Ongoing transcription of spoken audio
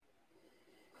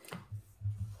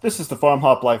This is the Farm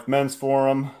Hop Life Men's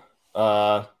Forum,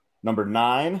 number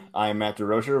 9. I am Matt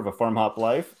DeRocher of a Farm Hop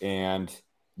Life, and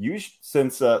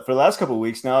since for the last couple of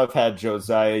weeks now, I've had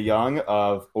Josiah Young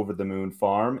of Over the Moon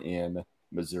Farm in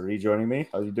Missouri joining me.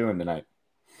 How are you doing tonight?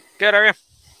 Good, are you?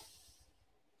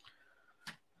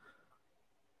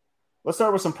 Let's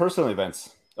start with some personal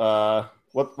events.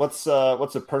 What's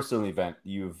a personal event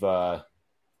you've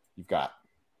got?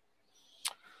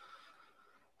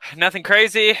 Nothing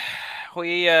crazy.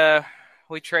 We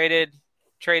traded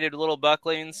little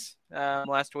Bucklings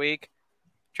last week.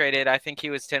 I think he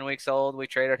was 10 weeks old. We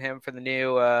traded him for the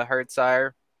new herd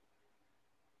sire.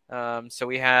 So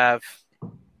we have,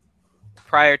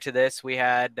 prior to this, we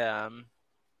would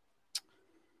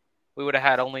have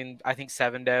had only, I think,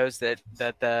 7 does that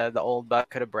the old buck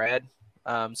could have bred.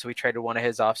 So we traded one of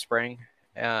his offspring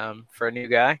for a new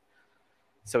guy.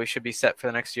 So we should be set for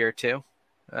the next year or two.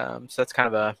 So that's kind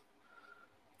of a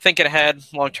thinking ahead,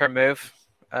 long-term move.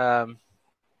 And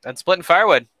splitting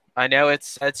firewood. I know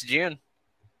it's June,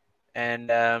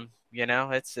 and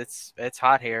it's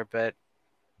hot here, but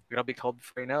it'll be cold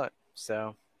before you know it.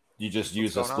 So you just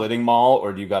use a splitting maul,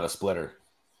 or do you got a splitter?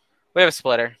 We have a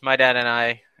splitter. My dad and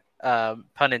I,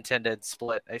 pun intended,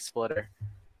 split a splitter.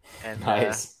 And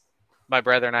nice. My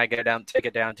brother and I take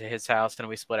it down to his house, and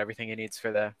we split everything he needs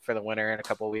for the winter in a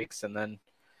couple of weeks, and then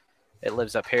it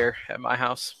lives up here at my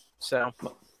house. So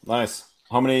nice.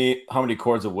 How many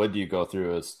cords of wood do you go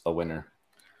through as a winter?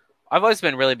 I've always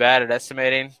been really bad at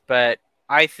estimating, but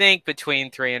I think between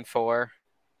 3 and 4.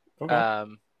 Okay.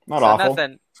 Not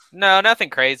awful. Nothing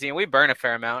crazy. And we burn a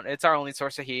fair amount. It's our only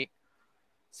source of heat.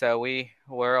 So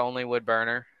we're only wood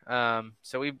burner.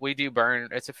 So we do burn.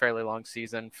 It's a fairly long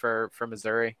season for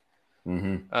Missouri.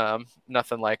 Mm-hmm.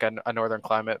 Nothing like a northern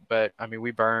climate, but I mean,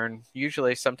 we burn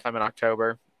usually sometime in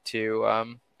October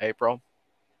to April.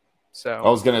 So I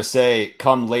was gonna say,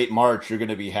 come late March, you're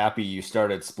gonna be happy you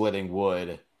started splitting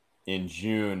wood in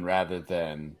June rather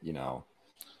than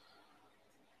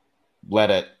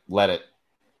let it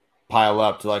pile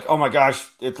up to like, oh my gosh,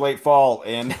 it's late fall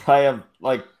and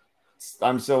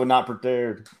I'm so not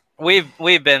prepared.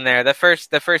 We've been there. The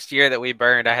first year that we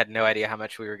burned, I had no idea how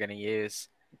much we were going to use.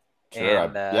 Sure,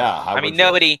 And I mean,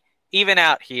 nobody, even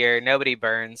out here, nobody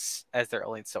burns as their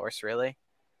only source, really.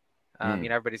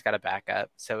 Everybody's got a backup,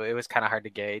 so it was kind of hard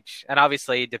to gauge. And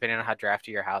obviously, depending on how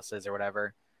drafty your house is or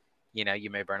whatever, you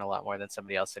may burn a lot more than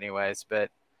somebody else anyways.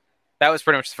 But that was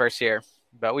pretty much the first year.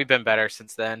 But we've been better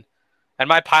since then. And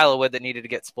my pile of wood that needed to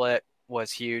get split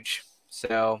was huge.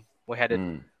 So we had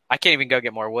to I can't even go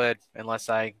get more wood unless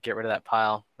I get rid of that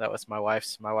pile. That was my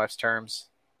wife's terms.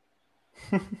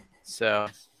 So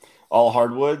all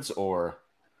hardwoods or?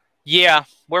 Yeah,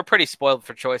 we're pretty spoiled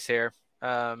for choice here.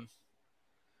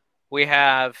 We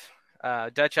have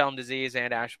Dutch elm disease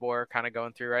and ash borer kind of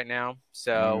going through right now.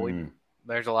 So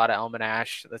there's a lot of elm and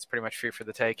ash that's pretty much free for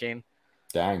the taking.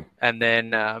 Dang. And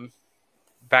then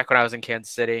back when I was in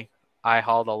Kansas City, I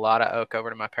hauled a lot of oak over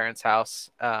to my parents'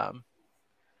 house.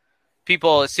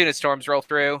 People, as soon as storms roll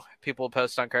through, people will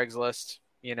post on Craigslist,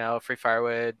 free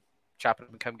firewood, chop it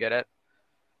up and come get it.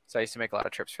 So I used to make a lot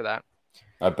of trips for that.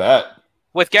 I bet.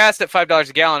 With gas at $5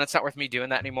 a gallon, it's not worth me doing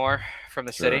that anymore from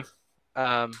the city.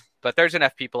 But there's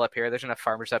enough people up here. There's enough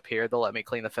farmers up here. They'll let me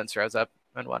clean the fence rows up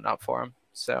and whatnot for them.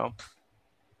 So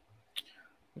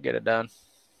we'll get it done.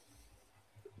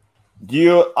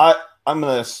 I'm going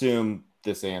to assume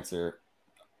this answer.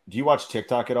 Do you watch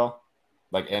TikTok at all?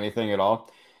 Like anything at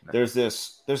all? No. There's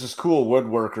this cool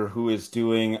woodworker who is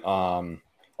doing,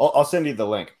 I'll send you the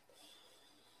link.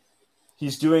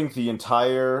 He's doing the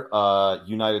entire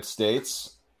United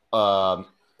States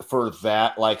for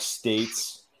that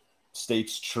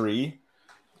state's tree.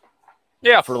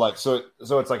 Yeah. For so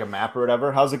it's like a map or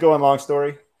whatever. How's it going, long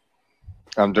story?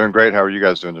 I'm doing great. How are you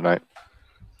guys doing tonight?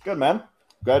 Good, man.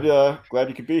 Glad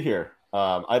you could be here.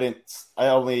 I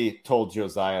only told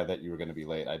Josiah that you were going to be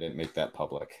late. I didn't make that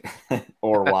public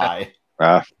or why.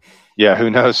 Yeah,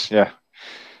 who knows? Yeah.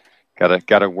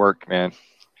 Gotta work, man.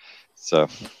 So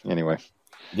anyway.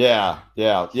 Yeah,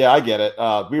 I get it.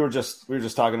 We were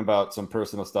just talking about some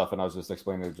personal stuff, and I was just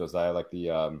explaining to Josiah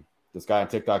this guy on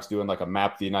TikTok's doing like a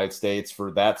map of the United States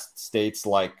for that state's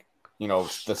the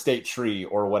state tree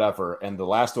or whatever. And the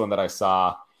last one that I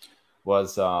saw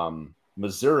was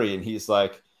Missouri, and he's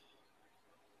like,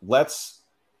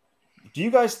 do you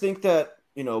guys think that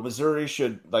Missouri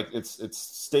should its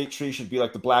state tree should be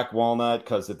like the black walnut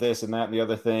because of this and that and the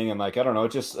other thing, and I don't know,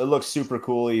 it looks super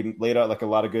cool. He laid out a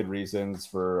lot of good reasons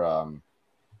for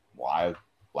why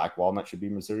black walnut should be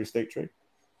Missouri state tree,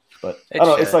 but I don't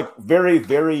know, it's very,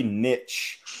 very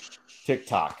niche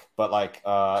TikTok, but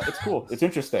it's cool, it's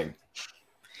interesting.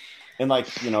 And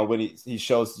like, you know, when he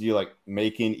shows you like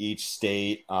making each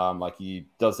state, like he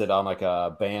does it on like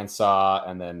a bandsaw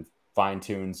and then fine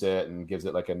tunes it and gives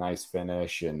it like a nice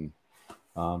finish, and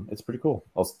it's pretty cool.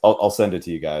 I'll send it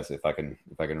to you guys if I can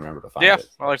remember to find it.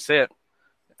 I'll let you see it.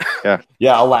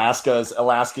 Yeah,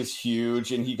 Alaska's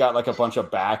huge, and he got like a bunch of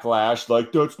backlash,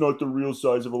 like that's not the real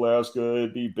size of Alaska.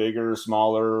 It'd be bigger,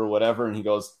 smaller, or whatever. And he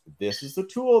goes, "This is the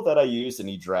tool that I used," and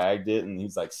he dragged it, and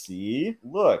he's like, "See,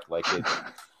 look, like it,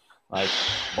 like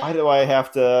why do I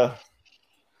have to?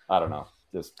 I don't know.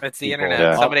 Just it's the people, internet.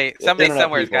 Yeah. Somebody Internet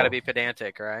somewhere's people. got to be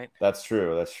pedantic, right? That's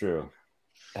true. It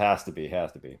has to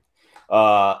be.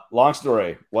 Long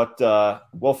story.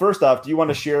 Well, first off, do you want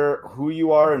to share who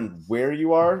you are and where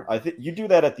you are? I think you do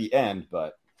that at the end,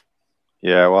 but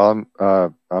Yeah, well,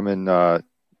 I'm in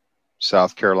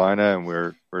South Carolina, and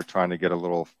we're trying to get a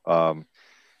little farm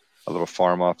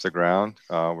off the ground.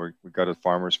 We go to the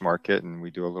farmers market, and we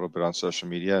do a little bit on social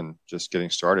media, and just getting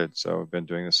started. So I've been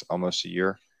doing this almost a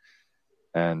year,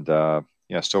 and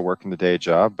still working the day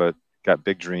job, but got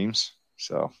big dreams.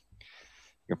 So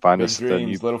you can find big us dreams, at the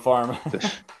new little farm.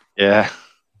 Yeah.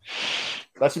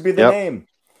 That should be the Yep. name.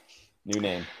 New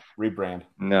name, rebrand.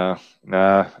 No.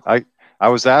 I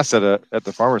was asked at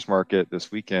the farmers market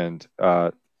this weekend.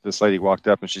 This lady walked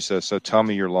up and she says, "So tell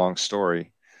me your long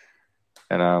story."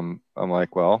 And I'm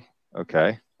like, "Well,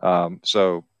 okay.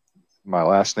 So my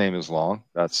last name is Long.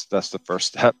 That's the first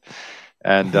step."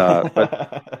 And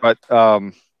but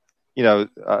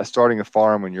starting a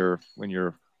farm when you're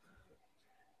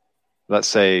let's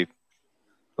say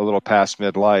a little past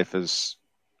midlife it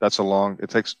was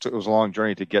a long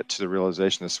journey to get to the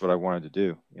realization this is what I wanted to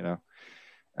do,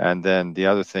 And then the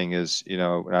other thing is,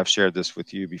 and I've shared this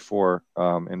with you before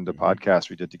in the podcast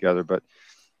we did together, but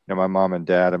my mom and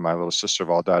dad and my little sister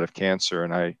have all died of cancer,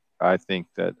 and I think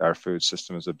that our food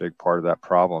system is a big part of that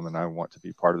problem, and I want to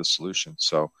be part of the solution.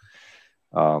 So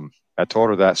I told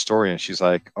her that story, and she's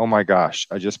like, "Oh my gosh,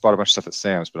 I just bought a bunch of stuff at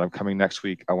Sam's, but I'm coming next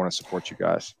week. I want to support you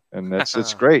guys." And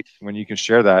it's great when you can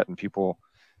share that and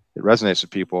it resonates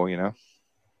with people,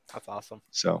 That's awesome.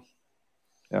 So,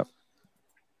 yeah.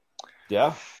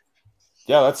 Yeah.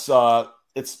 That's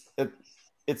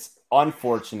it's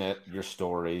unfortunate, your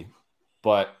story,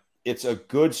 but it's a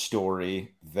good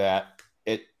story that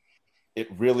it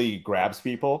really grabs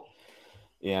people,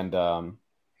 and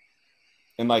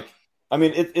like, I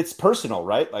mean, it's personal,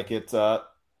 right? Like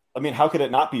how could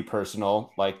it not be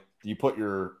personal? Like, you put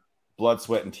your blood,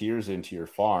 sweat, and tears into your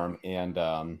farm, and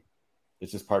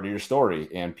it's just part of your story,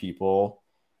 and people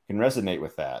can resonate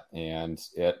with that, and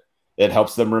it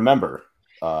helps them remember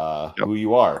who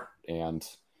you are, and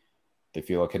they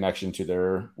feel a connection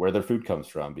to where their food comes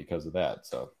from because of that.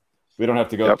 So we don't have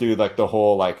to go through like the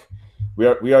whole, like we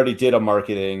already did a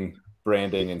marketing,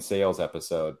 branding, and sales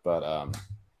episode, but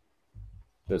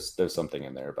there's something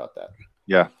in there about that.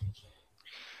 Yeah.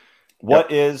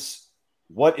 What is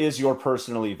your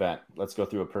personal event? Let's go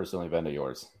through a personal event of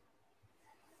yours.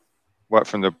 What,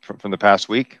 from the past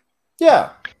week?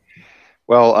 Yeah.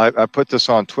 Well, I put this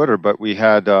on Twitter, but we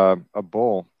had a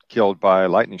bull killed by a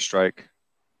lightning strike.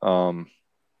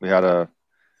 We had a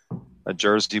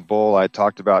Jersey bull. I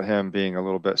talked about him being a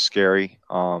little bit scary.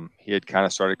 He had kind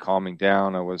of started calming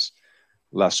down. I was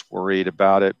less worried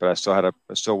about it, but I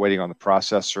was still waiting on the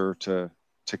processor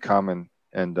to come,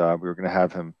 and we were going to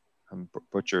have him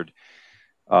butchered.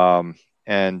 So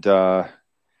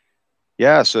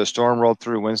the storm rolled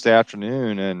through Wednesday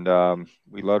afternoon, and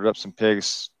we loaded up some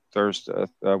pigs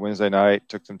Wednesday night,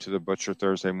 took them to the butcher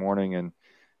Thursday morning, and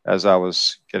as I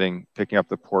was picking up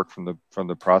the pork from the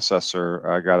processor,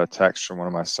 I got a text from one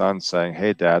of my sons saying,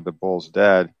 "Hey, Dad, the bull's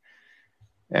dead."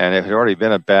 And it had already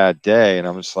been a bad day, and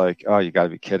I'm just like, "Oh, you got to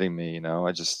be kidding me!"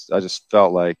 I just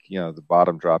felt like the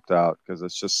bottom dropped out, because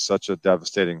it's just such a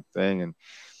devastating thing. And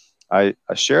I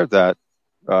shared that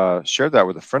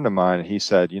with a friend of mine, and he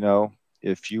said,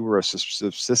 if you were a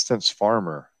subsistence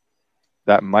farmer,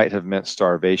 that might have meant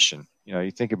starvation.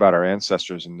 You think about our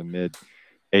ancestors in the mid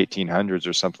 1800s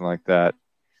or something like that.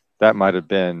 That might have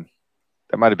been it.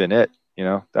 That might have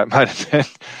been,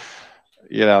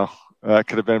 that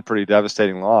could have been a pretty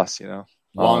devastating loss.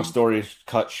 Long story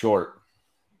cut short.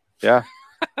 Yeah,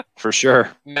 for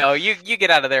sure. No, you get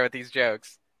out of there with these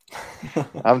jokes.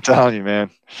 I'm telling you, man.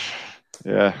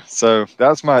 Yeah. So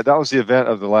that was the event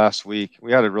of the last week.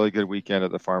 We had a really good weekend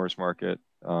at the farmers market.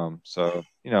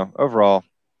 Overall,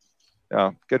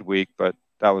 good week, but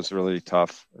that was really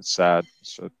tough. It's sad.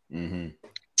 So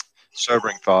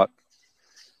sobering thought.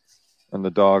 And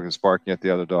the dog is barking at the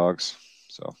other dogs.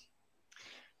 So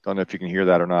don't know if you can hear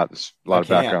that or not. There's a lot of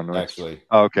background noise. Actually.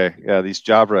 Oh, okay. Yeah, these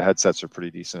Jabra headsets are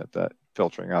pretty decent at that.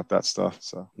 filtering out that stuff.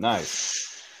 So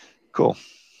nice, cool.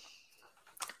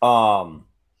 I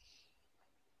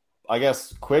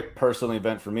guess quick personal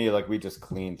event for me, like we just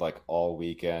cleaned like all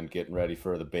weekend, getting ready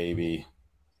for the baby,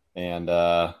 and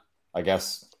I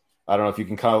guess I don't know if you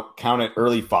can count it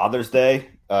early Father's Day.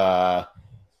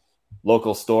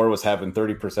 Local store was having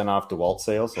 30% off DeWalt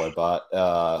sales, so I bought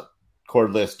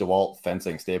cordless DeWalt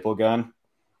fencing staple gun.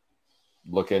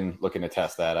 Looking to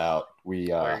test that out. We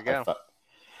There you go.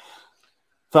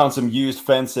 found some used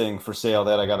fencing for sale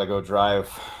that I got to go drive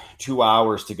 2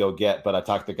 hours to go get, but I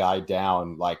talked the guy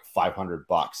down like $500.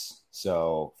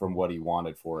 So from what he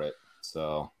wanted for it,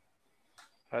 so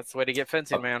That's the way to get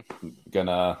fencing, man.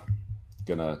 Gonna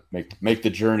make the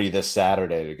journey this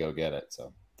Saturday to go get it.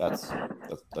 So that's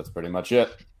pretty much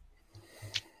it.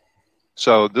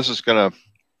 So this is kind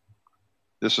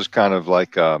of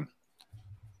like,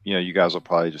 you guys will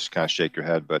probably just kind of shake your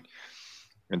head, but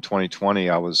in 2020,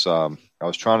 I was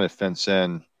trying to fence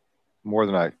in more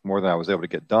than I was able to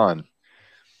get done.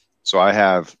 So I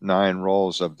have 9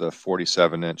 rolls of the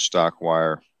 47-inch stock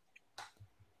wire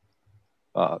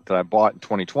that I bought in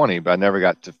 2020, but I never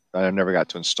got to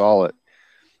install it.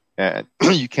 And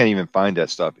you can't even find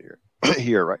that stuff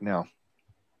here right now.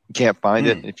 You can't find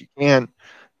it. And if you can,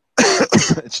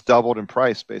 it's doubled in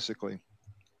price basically.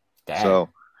 Dang. So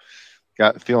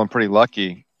got feeling pretty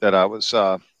lucky that I was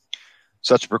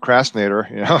such a procrastinator,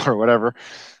 or whatever.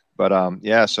 But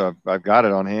so I've got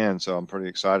it on hand, so I'm pretty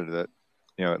excited that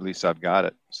at least I've got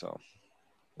it. So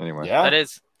anyway, That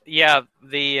is, I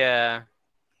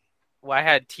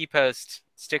had T-Post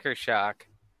sticker shock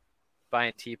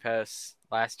buying T-Posts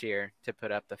last year to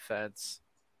put up the fence.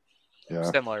 Yeah.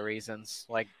 Similar reasons,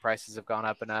 like prices have gone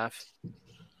up enough.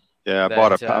 Yeah, I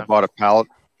bought a pallet.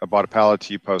 I bought a pallet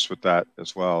T-post with that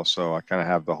as well, so I kind of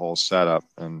have the whole setup,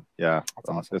 and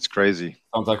awesome. It's crazy.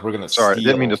 Sounds like we're gonna. Sorry, I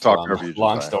didn't mean to talk over you.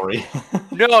 Long story.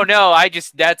 No.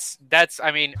 That's.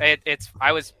 I mean,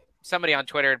 I was somebody on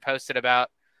Twitter had posted about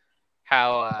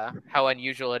how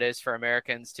unusual it is for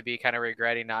Americans to be kind of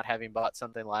regretting not having bought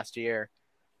something last year.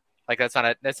 Like that's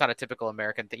not a typical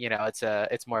American thing.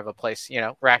 It's more of a place.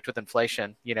 Racked with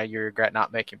inflation. You regret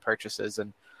not making purchases,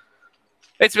 and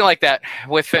it's been like that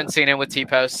with fencing and with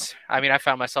T-posts. I mean, I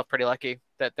found myself pretty lucky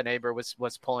that the neighbor was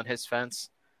pulling his fence,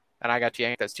 and I got to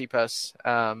yank those T-posts.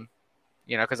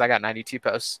 Because I got 90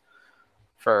 T-posts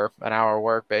for an hour of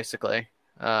work, basically.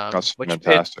 That's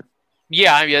fantastic.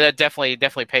 That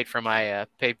definitely paid for my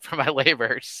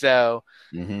labor. So,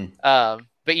 but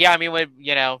yeah, I mean, when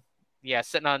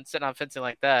sitting on fencing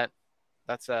like that,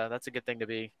 that's a good thing to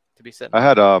be sitting. I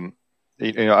had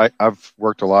I've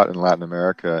worked a lot in Latin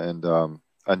America, and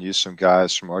I knew some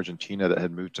guys from Argentina that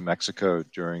had moved to Mexico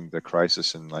during the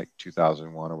crisis in like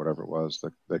 2001 or whatever it was.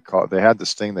 They had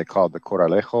this thing they called the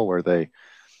Corralejo, where they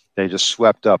just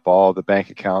swept up all the bank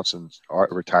accounts and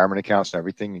retirement accounts and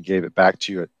everything and gave it back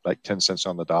to you at like 10 cents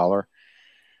on the dollar.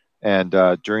 And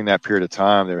during that period of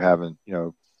time, they were having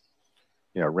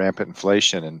rampant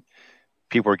inflation, and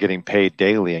people were getting paid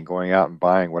daily and going out and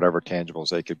buying whatever tangibles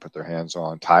they could put their hands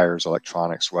on, tires,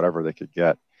 electronics, whatever they could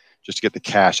get, just to get the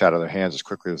cash out of their hands as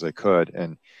quickly as they could.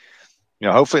 And,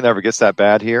 hopefully it never gets that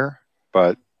bad here,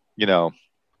 but,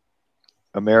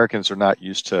 Americans are not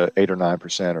used to 8 or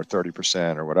 9% or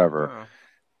 30% or whatever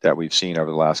that we've seen over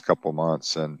the last couple of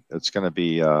months. And it's going to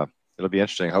be, it'll be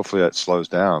interesting. Hopefully that slows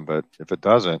down, but if it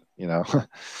doesn't, you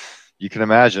can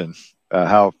imagine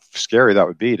how scary that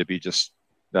would be to be just,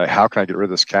 how can I get rid of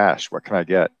this cash? What can I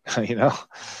get?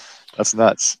 That's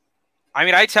nuts. I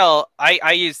mean, I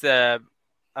use a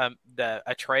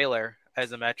trailer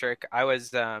as a metric. I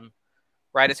was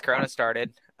right as Corona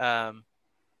started.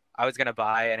 I was going to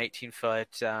buy an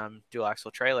 18-foot dual axle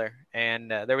trailer,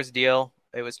 and there was a deal.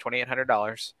 It was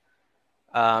 $2,800.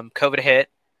 COVID hit.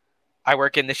 I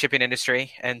work in the shipping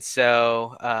industry, and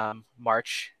so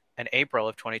March and April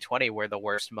of 2020 were the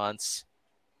worst months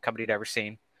company had ever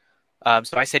seen.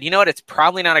 So I said, you know what? It's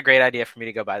probably not a great idea for me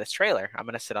to go buy this trailer. I'm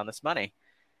going to sit on this money.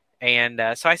 And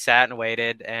so I sat and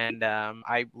waited, and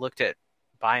I looked at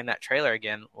buying that trailer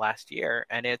again last year,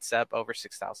 and it's up over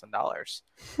 $6,000.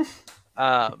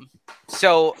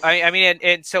 So I mean,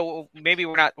 and so maybe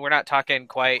we're not talking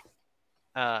quite,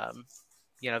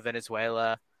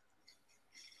 Venezuela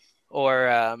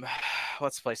or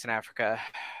what's the place in Africa?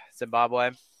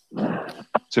 Zimbabwe.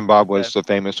 Zimbabwe is the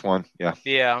famous one. Yeah.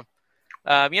 Yeah.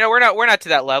 We're not to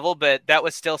that level, but that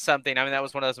was still something. I mean, that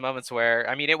was one of those moments where,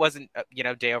 I mean, it wasn't,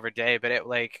 day over day, but it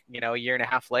a year and a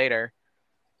half later,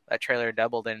 that trailer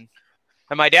doubled. And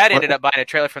my dad ended up buying a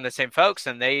trailer from the same folks,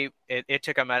 and it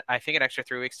took them, I think, an extra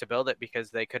 3 weeks to build it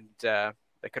because they couldn't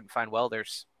find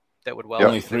welders that would weld.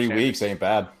 Only 3 weeks ain't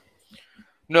bad.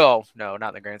 No, not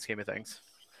in the grand scheme of things.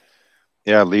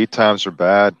 Yeah, lead times are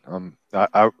bad.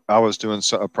 I was doing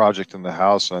a project in the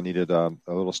house, and I needed a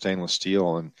little stainless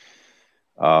steel, and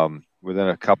within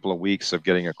a couple of weeks of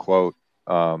getting a quote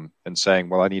and saying,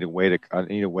 "Well, I need to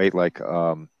wait like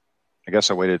I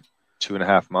guess I waited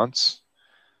 2.5 months,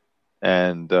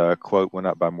 and quote went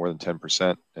up by more than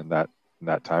 10% in that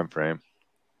time frame."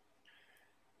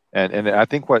 And I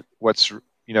think what's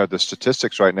the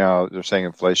statistics right now, they're saying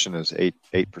inflation is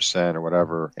 8% or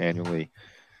whatever annually.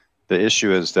 The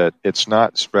issue is that it's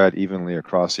not spread evenly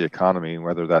across the economy,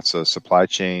 whether that's a supply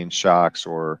chain shocks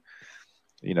or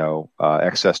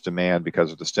excess demand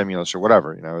because of the stimulus or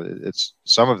whatever. It's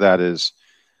some of that is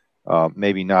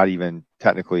maybe not even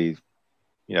technically,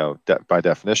 by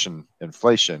definition,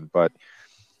 inflation, but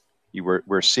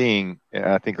we're seeing, and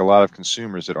I think a lot of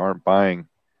consumers that aren't buying.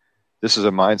 This is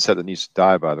a mindset that needs to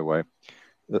die, by the way.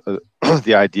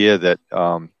 The idea that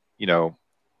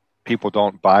people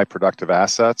don't buy productive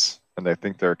assets and they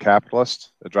think they're a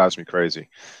capitalist, it drives me crazy.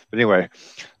 But anyway,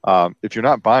 if you're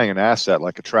not buying an asset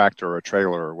like a tractor or a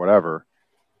trailer or whatever,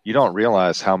 you don't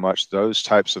realize how much those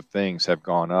types of things have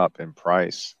gone up in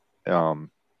price,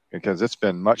 because it's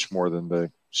been much more than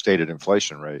the stated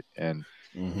inflation rate. And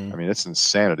I mean, it's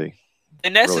insanity. The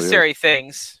necessary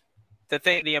things,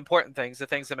 the important things, the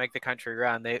things that make the country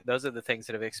run, those are the things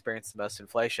that have experienced the most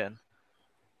inflation.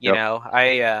 You know,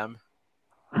 I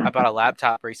bought a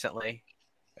laptop recently,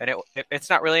 and it's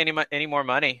not really any more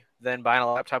money than buying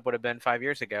a laptop would have been 5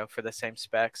 years ago for the same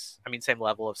specs. I mean, same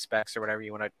level of specs or whatever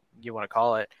you want to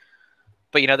call it.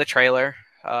 But the trailer,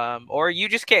 or you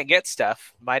just can't get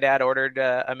stuff. My dad ordered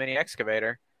a mini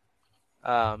excavator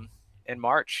in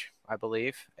March, I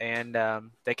believe, and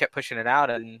they kept pushing it out.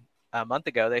 And a month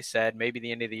ago, they said maybe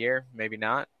the end of the year, maybe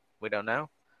not. We don't know.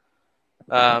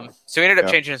 So he ended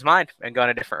up changing his mind and going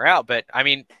a different route. But I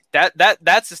mean,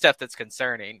 that's the stuff that's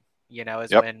concerning,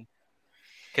 when,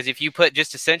 because if you put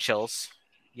just essentials,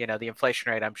 the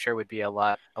inflation rate, I'm sure, would be a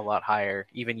lot higher,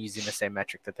 even using the same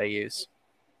metric that they use.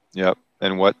 Yep.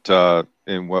 And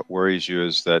what worries you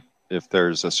is that if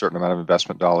there's a certain amount of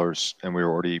investment dollars, and we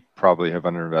already probably have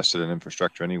underinvested in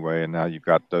infrastructure anyway, and now you've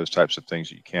got those types of things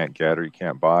that you can't get or you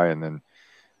can't buy, and then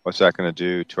what's that going to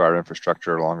do to our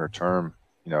infrastructure longer term?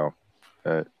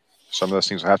 Some of those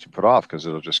things will have to be put off because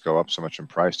it'll just go up so much in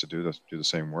price to do the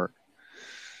same work.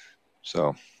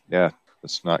 So yeah,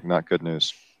 it's not good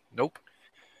news. Nope.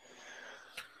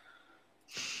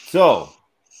 So,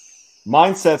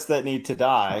 mindsets that need to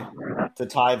die, to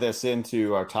tie this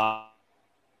into our top,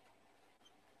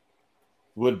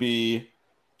 would be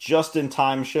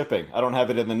just-in-time shipping. I don't have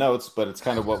it in the notes, but it's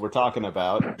kind of what we're talking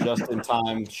about.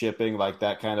 Just-in-time shipping, like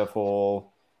that kind of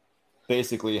whole,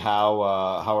 basically how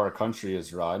our country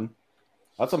is run.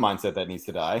 That's a mindset that needs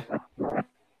to die.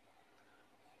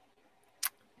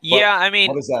 Yeah, I mean,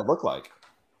 what does that look like?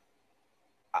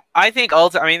 I think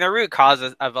the root cause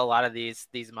of a lot of these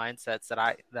mindsets that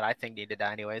I think need to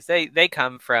die anyways, they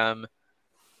come from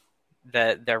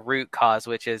the root cause,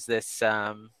 which is this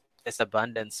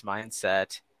abundance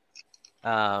mindset.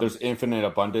 There's infinite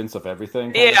abundance of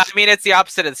everything. Yeah, I mean, it's the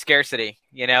opposite of scarcity.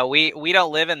 We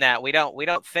don't live in that. We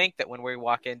don't think that when we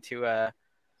walk into a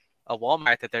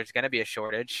Walmart that there's going to be a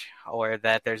shortage, or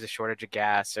that there's a shortage of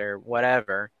gas or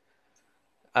whatever.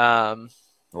 Or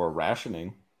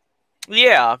rationing.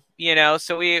 Yeah,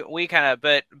 so we kind of,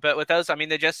 but with those, I mean,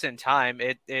 they're just in time.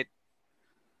 It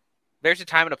there's a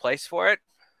time and a place for it.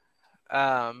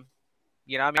 I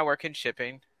work in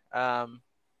shipping. So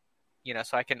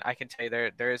I can tell you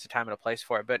there is a time and a place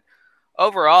for it. But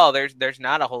overall, there's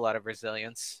not a whole lot of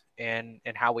resilience in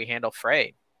how we handle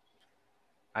freight.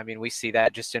 I mean, we see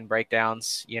that just in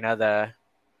breakdowns. The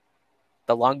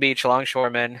Long Beach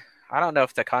longshoremen. I don't know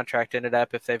if the contract ended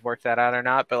up, if they've worked that out or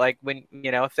not. But like when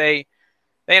if they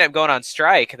end up going on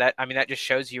strike, that just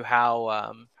shows you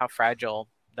how fragile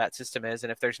that system is.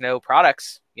 And if there's no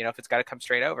products, if it's got to come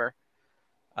straight over,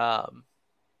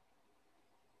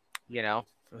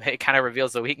 it kind of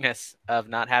reveals the weakness of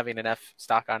not having enough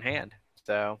stock on hand.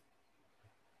 So,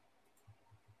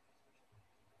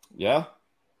 yeah.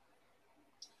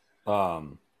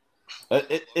 The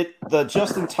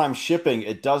just-in-time shipping,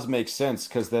 it does make sense,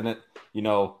 because then it,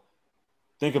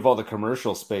 think of all the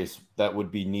commercial space that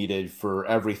would be needed for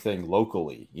everything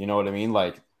locally. You know what I mean?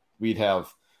 Like we'd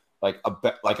have like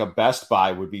a Best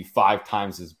Buy would be 5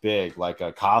 times as big. Like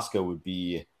a Costco would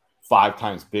be 5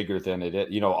 times bigger than it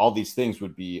is. All these things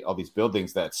would be, all these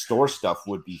buildings that store stuff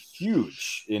would be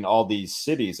huge in all these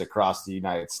cities across the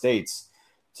United States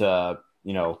to,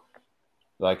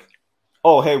 like,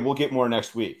 oh, hey, we'll get more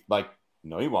next week. Like,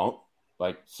 no, you won't.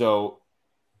 Like, so,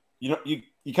 you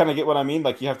you kind of get what I mean?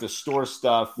 Like you have to store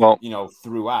stuff,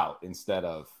 throughout instead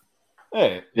of,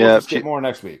 hey, we'll just get more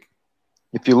next week.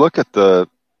 If you look at the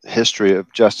history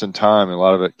of just in time, a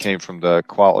lot of it came from the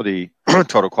quality,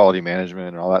 total quality management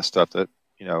and all that stuff that,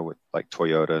 with like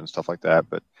Toyota and stuff like that.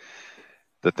 But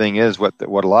the thing is, what a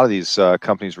lot of these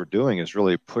companies were doing is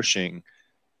really pushing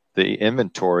the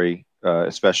inventory,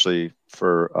 especially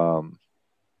for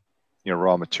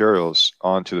raw materials,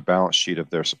 onto the balance sheet of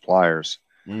their suppliers.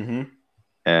 Mm-hmm.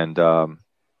 And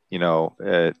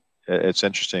it's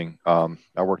interesting. I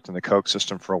worked in the Coke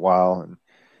system for a while, and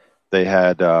they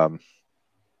had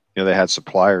they had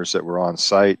suppliers that were on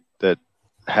site that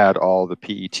had all the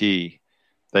PET.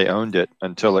 They owned it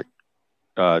until it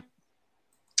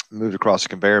moved across the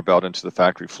conveyor belt into the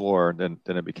factory floor, and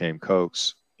then it became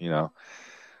Cokes.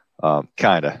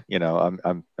 Kind of.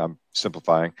 I'm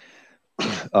simplifying,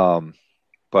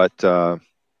 but a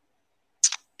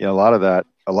lot of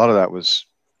that was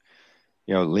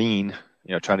lean.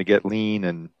 Trying to get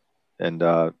lean and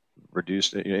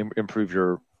reduce, improve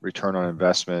your return on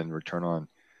investment and return on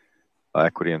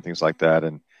equity and things like that.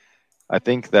 And I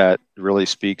think that really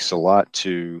speaks a lot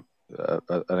to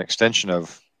an extension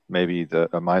of maybe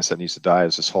a mindset needs to die,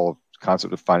 is this whole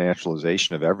concept of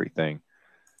financialization of everything.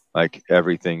 Like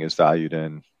everything is valued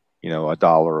in, $1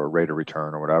 or rate of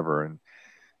return or whatever. And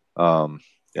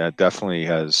it definitely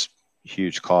has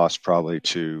huge costs probably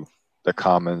to the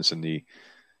commons and the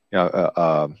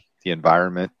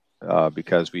environment,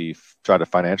 because we try to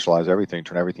financialize everything,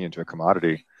 turn everything into a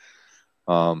commodity.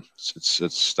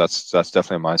 That's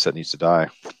definitely a mindset that needs to die.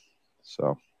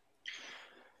 So,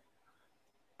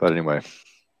 but anyway,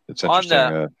 it's interesting.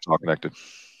 It's all connected.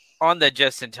 On the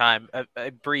just in time,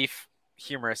 a brief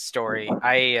humorous story.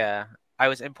 I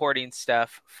was importing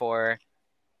stuff for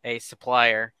a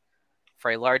supplier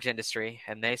for a large industry,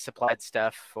 and they supplied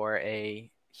stuff for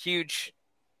a huge,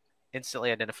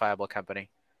 instantly identifiable company.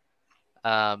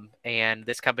 And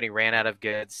this company ran out of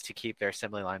goods to keep their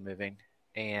assembly line moving.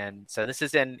 And so this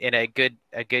is in a good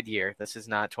year. This is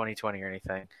not 2020 or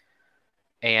anything.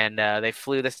 And they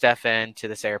flew the stuff into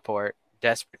this airport,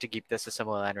 desperate to keep this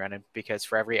assembly line running, because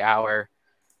for every hour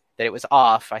that it was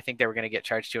off, I think they were going to get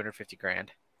charged $250,000.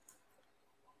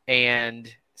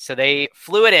 And so they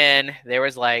flew it in. There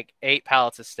was like 8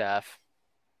 pallets of stuff.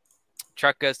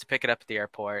 Truck goes to pick it up at the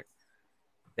airport.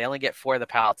 They only get 4 of the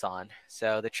pallets on.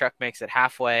 So the truck makes it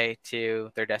halfway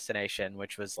to their destination,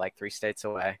 which was like 3 states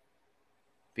away,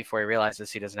 before he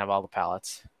realizes he doesn't have all the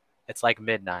pallets. It's like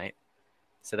midnight.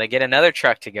 So they get another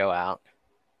truck to go out.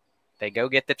 They go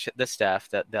get the stuff,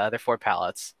 the other 4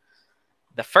 pallets.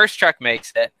 The first truck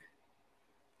makes it,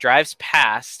 drives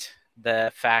past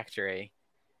the factory,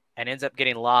 and ends up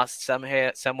getting lost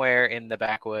somewhere in the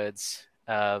backwoods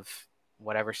of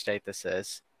whatever state this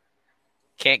is.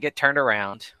 Can't get turned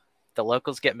around. The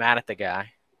locals get mad at the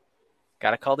guy.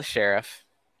 Got to call the sheriff.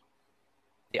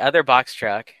 The other box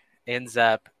truck ends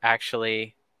up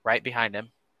actually right behind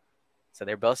him. So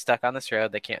they're both stuck on this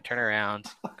road. They can't turn around.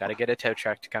 Got to get a tow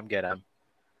truck to come get them.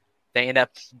 They end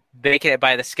up making it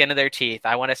by the skin of their teeth.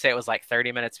 I want to say it was like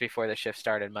 30 minutes before the shift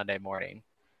started Monday morning.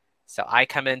 So I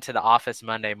come into the office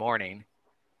Monday morning.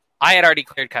 I had already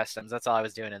cleared customs. That's all I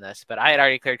was doing in this. But I had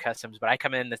already cleared customs. But I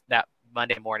come in that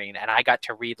Monday morning, and I got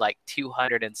to read like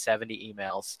 270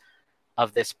 emails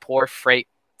of this poor freight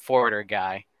forwarder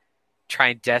guy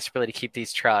trying desperately to keep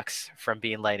these trucks from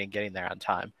being late and getting there on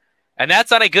time. And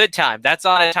that's on a good time. That's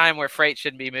on a time where freight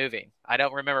shouldn't be moving. I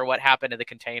don't remember what happened to the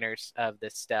containers of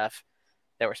this stuff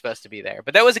that were supposed to be there.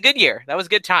 But that was a good year. That was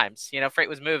good times. Freight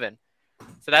was moving.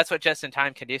 So that's what just in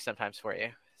time can do sometimes for you.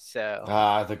 So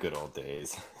the good old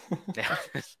days.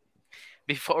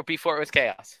 before it was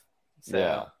chaos. So.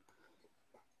 Yeah.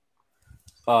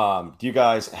 Do you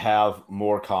guys have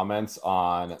more comments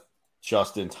on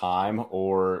just in time,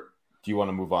 or do you want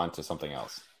to move on to something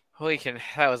else?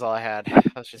 That was all I had.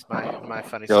 That was just my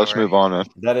funny story. Let's move on.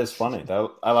 That is funny.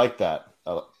 I like that.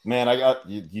 Man, I got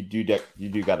you do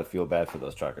got to feel bad for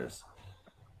those truckers.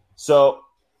 So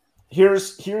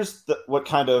here's what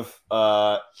kind of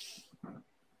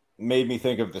made me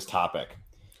think of this topic.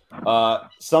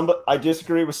 I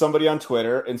disagree with somebody on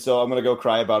Twitter, and so I'm going to go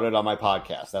cry about it on my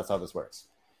podcast. That's how this works.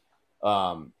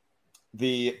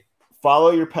 The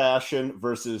follow your passion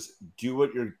versus do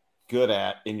what you're good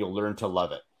at, and you'll learn to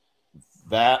love it.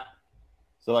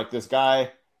 So like this guy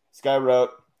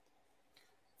wrote,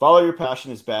 follow your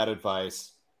passion is bad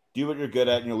advice. Do what you're good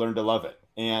at, and you'll learn to love it.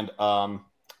 And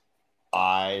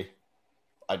I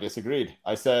disagreed.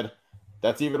 I said,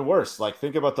 that's even worse. Like,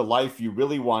 think about the life you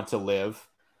really want to live.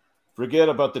 Forget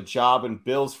about the job and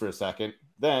bills for a second.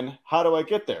 Then, how do I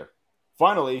get there?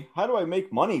 Finally, how do I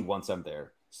make money once I'm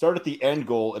there? Start at the end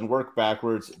goal and work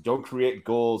backwards. Don't create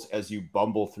goals as you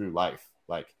bumble through life.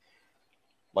 Like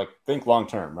think long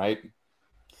term, right?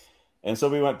 And so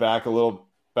we went back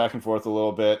and forth a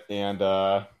little bit, and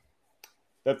that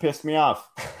pissed me off.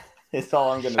 It's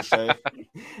all I'm gonna say.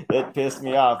 It pissed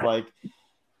me off. Like,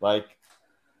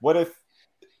 what if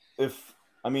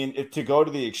to go to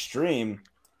the extreme,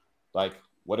 like,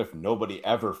 what if nobody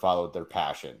ever followed their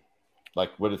passion?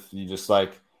 Like, what if you just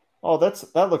like, oh,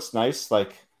 that looks nice.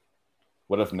 Like,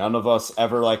 what if none of us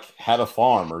ever like had a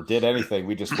farm or did anything?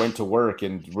 We just went to work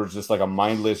and we're just like a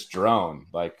mindless drone.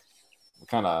 Like, what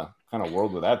kind of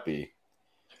world would that be?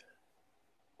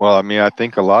 Well, I mean, I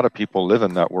think a lot of people live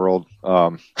in that world.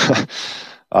 I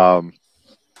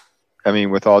mean,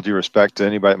 with all due respect to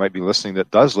anybody that might be listening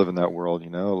that does live in that world,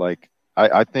 like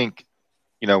I think,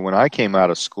 when I came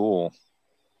out of school,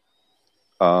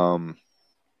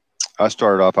 I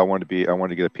started off, I wanted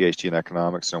to get a PhD in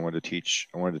economics, and I wanted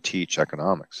to teach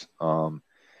economics.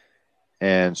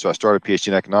 And so I started a PhD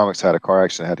in economics, had a car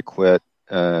accident, had to quit,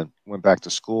 went back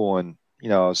to school, and I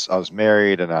was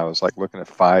married, and I was like looking at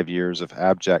 5 years of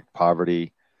abject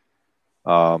poverty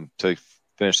to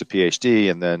finish the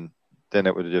PhD, and then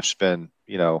it would have just been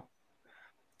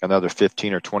another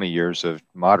 15 or 20 years of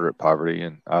moderate poverty,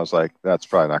 and I was like, that's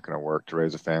probably not going to work to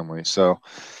raise a family. So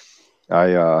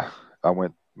I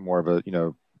went more of a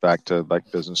back to like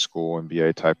business school,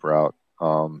 MBA type route,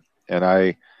 and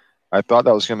I thought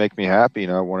that was going to make me happy.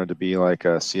 I wanted to be like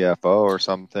a CFO or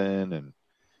something, and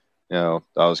I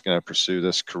was going to pursue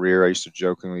this career. I used to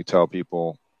jokingly tell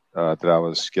people that I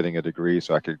was getting a degree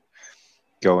so I could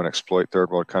go and exploit third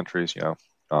world countries,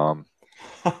 and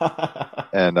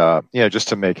just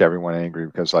to make everyone angry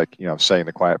because, like, saying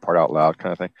the quiet part out loud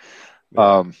kind of thing.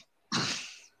 Yeah.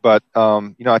 But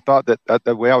I thought that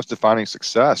the way I was defining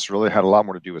success really had a lot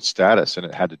more to do with status, and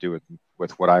it had to do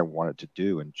with what I wanted to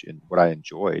do and what I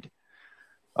enjoyed.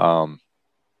 And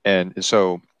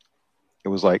so it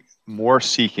was like more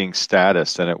seeking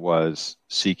status than it was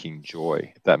seeking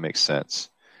joy, if that makes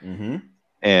sense. Mm-hmm.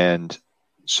 And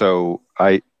so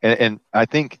I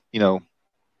think,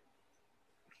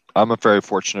 I'm a very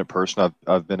fortunate person.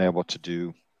 I've been able to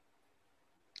do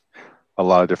a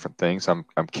lot of different things. I'm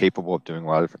capable of doing a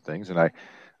lot of different things. And I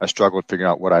struggled figuring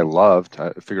out what I loved.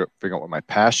 I figuring out what my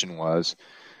passion was,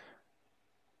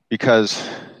 because,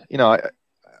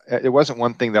 it wasn't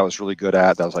one thing that I was really good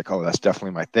at that I was like, oh, that's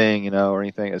definitely my thing, or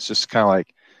anything. It's just kind of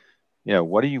like,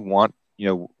 what do you want?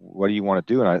 What do you want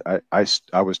to do? And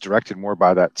I was directed more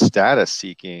by that status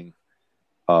seeking,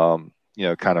 kind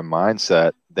of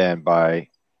mindset than by,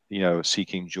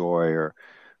 seeking joy or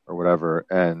whatever.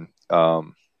 And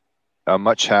I'm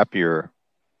much happier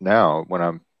now when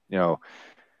I'm,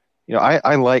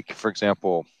 I like, for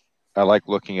example, I like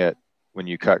looking at when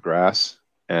you cut grass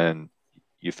and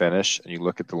you finish and you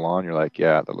look at the lawn, you're like,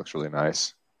 yeah, that looks really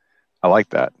nice. I like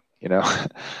that.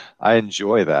 I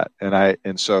enjoy that.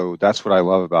 And so that's what I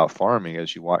love about farming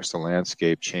is you watch the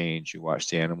landscape change, you watch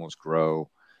the animals grow,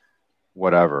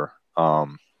 whatever.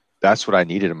 That's what I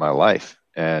needed in my life.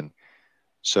 And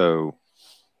so,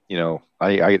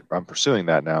 I'm pursuing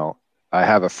that now. I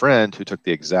have a friend who took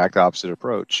the exact opposite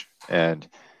approach, and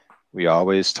we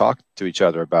always talk to each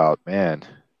other about, man,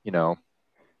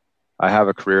 I have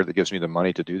a career that gives me the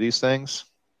money to do these things,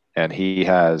 and he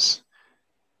has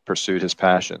pursued his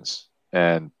passions,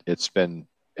 and it's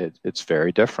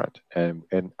very different. And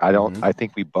I don't, mm-hmm. I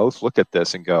think we both look at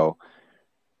this and go,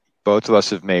 both of us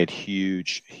have made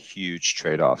huge, huge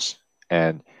trade-offs,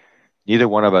 and neither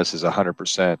one of us is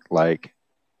 100% like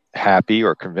happy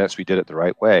or convinced we did it the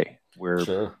right way. We're,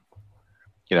 sure.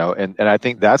 And I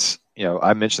think that's,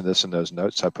 I mentioned this in those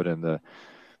notes I put in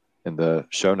the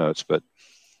show notes, but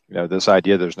this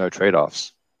idea there's no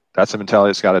trade-offs, that's a mentality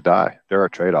that's got to die. There are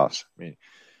trade-offs. I mean,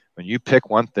 when you pick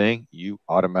one thing, you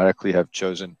automatically have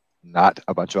chosen not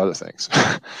a bunch of other things.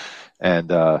 And,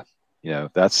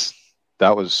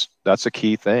 that's a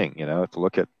key thing, to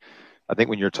look at. I think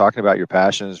when you're talking about your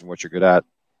passions and what you're good at,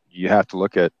 you have to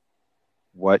look at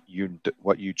what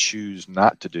you choose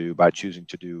not to do by choosing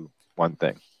to do one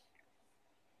thing.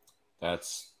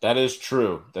 That is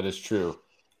true. That is true.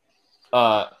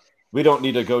 We don't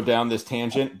need to go down this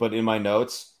tangent, but in my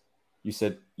notes, you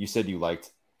said you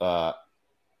liked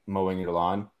mowing your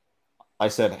lawn. I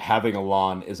said having a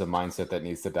lawn is a mindset that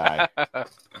needs to die.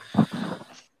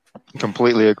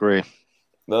 Completely agree.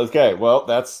 Okay, well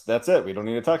that's it. We don't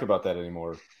need to talk about that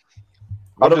anymore.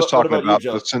 I'm just talking about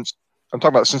the sense. I'm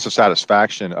talking about the sense of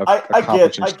satisfaction of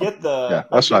accomplishing. I get the. Yeah,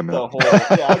 that's what I meant.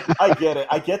 I get it.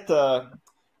 I get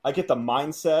the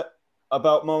mindset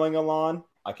about mowing a lawn.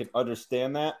 I can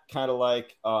understand that. Kind of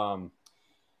like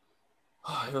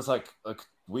it was like a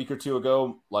week or two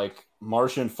ago, like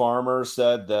Martian Farmer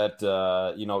said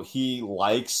that he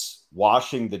likes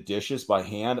washing the dishes by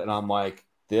hand, and I'm like,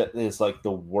 that is like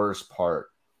the worst part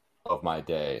of my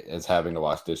day is having to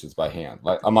wash dishes by hand.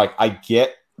 Like I'm like, I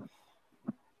get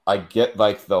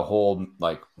like the whole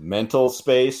like mental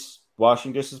space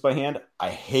washing dishes by hand. I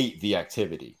hate the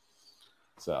activity.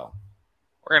 So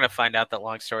we're gonna find out that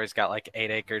Long Story's got like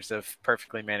 8 acres of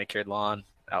perfectly manicured lawn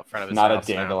out front of his not house.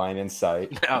 A dandelion in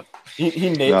sight. No.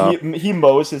 He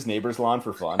mows his neighbor's lawn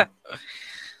for fun.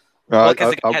 Well,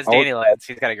 because the guy has dandelions,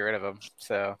 he's got to get rid of them.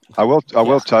 So I will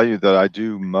tell you that I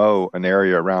do mow an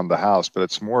area around the house, but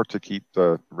it's more to keep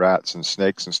the rats and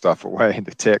snakes and stuff away, and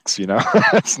the ticks.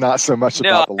 It's not so much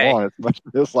about the lawn; it's much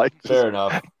just like fair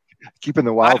enough, keeping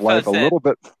the wildlife a little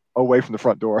bit away from the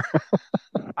front door.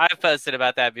 I've posted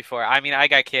about that before. I mean, I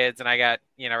got kids, and I got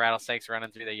rattlesnakes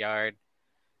running through the yard.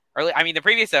 The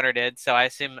previous owner did, so I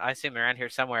assume they're around here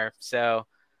somewhere. So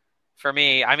for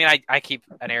me, I mean, I keep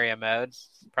an area mowed.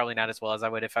 Probably not as well as I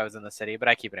would if I was in the city, but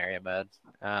I keep an area mowed.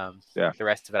 The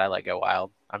rest of it I let go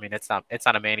wild. I mean, it's not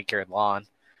a manicured lawn,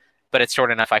 but it's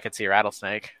short enough I could see a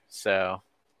rattlesnake. So,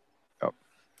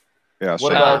 yeah.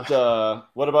 What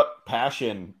about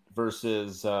passion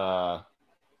versus do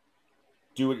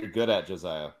what you're good at,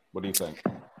 Josiah? What do you think?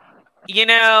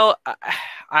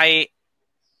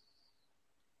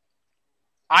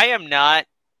 I am not.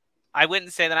 I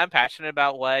wouldn't say that I'm passionate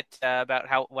about what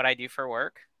I do for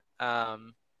work.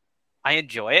 I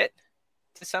enjoy it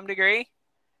to some degree.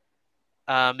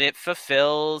 It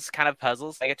fulfills kind of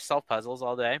puzzles. I get to solve puzzles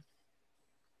all day.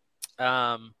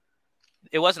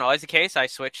 It wasn't always the case. I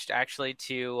switched actually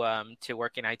to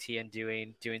working IT and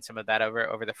doing some of that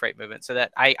over the freight movement, so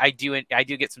that I do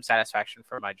get some satisfaction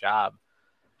from my job.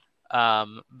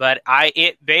 But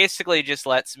it basically just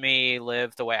lets me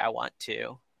live the way I want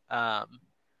to. And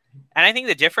I think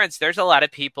the difference, there's a lot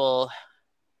of people,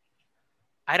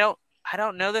 I don't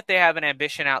know that they have an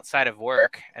ambition outside of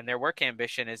work, and their work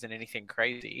ambition isn't anything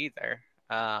crazy either.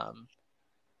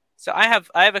 So I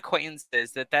have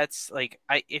acquaintances that's like,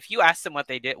 if you ask them what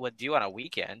they would do on a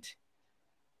weekend,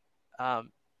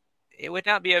 it would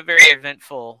not be a very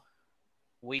eventful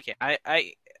weekend.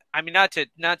 I mean, not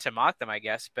to mock them, I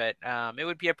guess, but it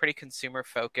would be a pretty consumer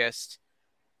focused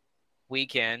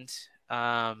weekend.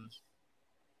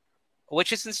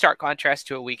 Which is in stark contrast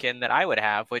to a weekend that I would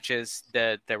have, which is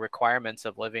the requirements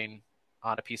of living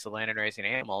on a piece of land and raising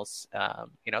animals.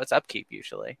 It's upkeep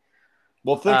usually.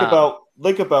 Well, think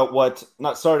about what.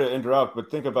 Not sorry to interrupt, but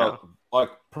think about like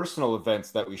personal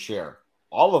events that we share.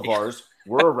 All of ours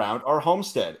were around our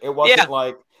homestead. It wasn't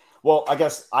like, well, I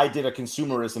guess I did a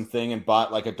consumerism thing and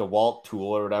bought like a DeWalt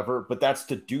tool or whatever, but that's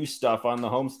to do stuff on the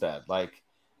homestead. Like,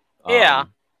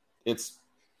 it's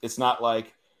not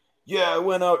like, I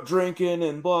went out drinking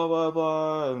and blah blah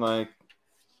blah, and like.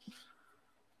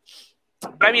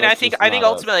 But I mean, I think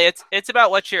ultimately it's about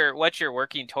what you're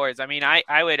working towards. I mean,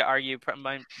 I would argue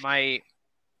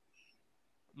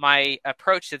my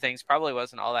approach to things probably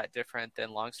wasn't all that different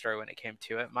than Long Story when it came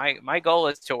to it. My goal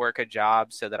is to work a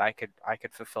job so that I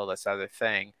could fulfill this other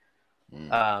thing.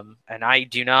 And I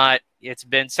do not. It's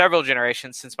been several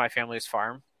generations since my family was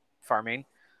farming.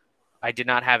 I did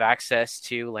not have access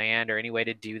to land or any way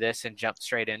to do this and jump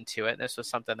straight into it. This was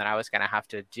something that I was going to have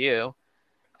to do.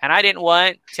 And I didn't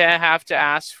want to have to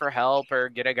ask for help or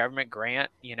get a government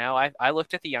grant. I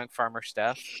looked at the young farmer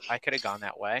stuff. I could have gone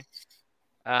that way.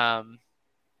 At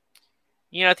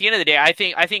the end of the day, I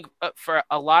think for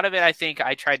a lot of it, I think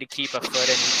I tried to keep a foot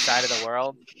in each side of the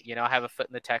world. I have a foot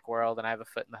in the tech world and I have a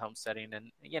foot in the homesteading,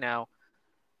 and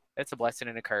it's a blessing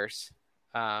and a curse.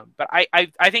 But I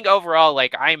think overall,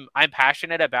 like I'm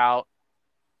passionate about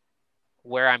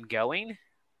where I'm going.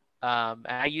 And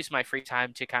I use my free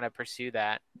time to kind of pursue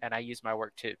that, and I use my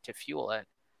work to fuel it.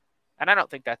 And I don't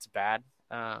think that's bad.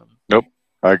 Nope.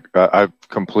 I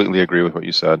completely agree with what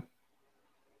you said.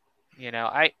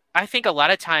 I think a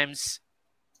lot of times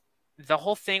the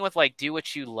whole thing with like, do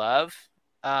what you love,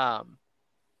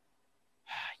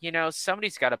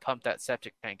 somebody's got to pump that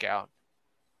septic tank out.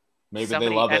 Maybe they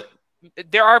love it.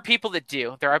 There are people that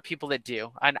do.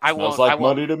 And I won't. Smells like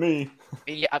money to me.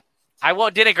 Yeah, I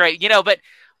won't denigrate,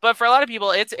 but for a lot of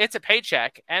people, it's a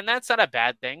paycheck, and that's not a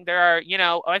bad thing. There are,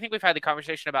 I think we've had the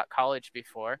conversation about college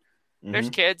before. Mm-hmm. There's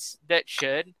kids that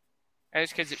should, and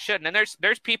there's kids that shouldn't, and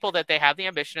there's people that they have the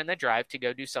ambition and the drive to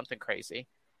go do something crazy,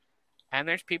 and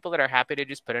there's people that are happy to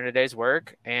just put in a day's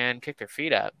work and kick their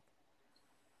feet up.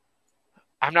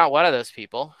 I'm not one of those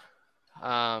people,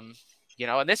 and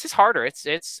this is harder.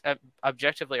 It's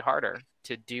objectively harder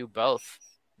to do both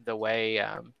the way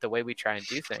we try and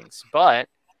do things. But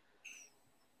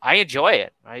I enjoy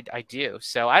it. I do.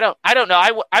 So I don't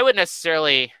know. I wouldn't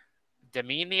necessarily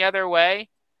demean the other way,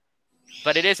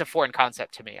 but it is a foreign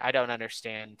concept to me. I don't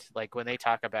understand, like, when they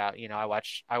talk about, I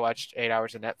watched 8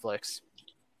 hours of Netflix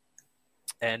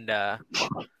and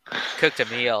cooked a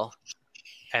meal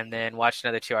and then watched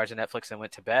another 2 hours of Netflix and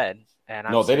went to bed. And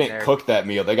no, they didn't cook that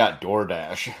meal. They got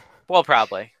DoorDash. Well,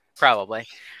 probably,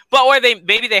 but or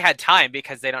maybe they had time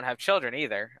because they don't have children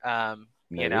either. I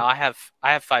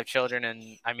have 5 children,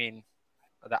 and I mean,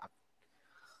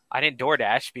 I didn't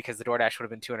DoorDash because the DoorDash would have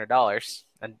been $200,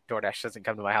 and DoorDash doesn't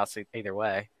come to my house either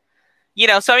way.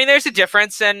 So I mean, there's a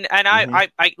difference, and I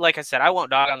like I said, I won't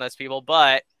dog on those people,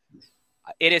 but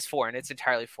it is foreign. It's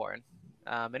entirely foreign,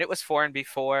 and it was foreign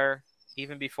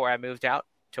even before I moved out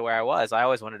to where I was. I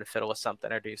always wanted to fiddle with something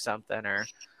or do something, or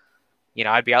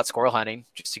I'd be out squirrel hunting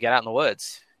just to get out in the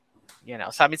woods.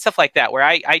 So I mean, stuff like that, where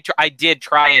I did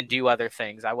try and do other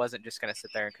things. I wasn't just going to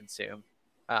sit there and consume.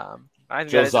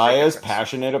 Josiah is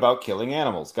passionate about killing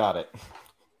animals. Got it.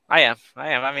 I am.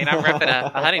 I mean, I'm repping a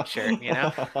hunting shirt,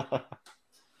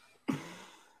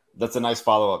 That's a nice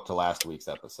follow-up to last week's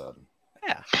episode.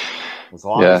 Yeah. As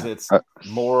long as it's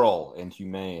moral and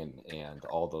humane and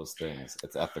all those things,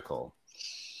 it's ethical.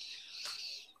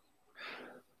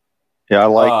 Yeah, I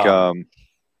like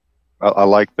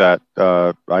that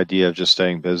idea of just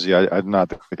staying busy. I'm not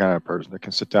the kind of person that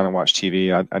can sit down and watch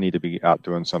TV. I need to be out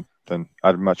doing something.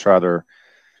 I'd much rather,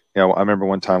 I remember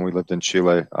one time we lived in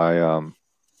Chile.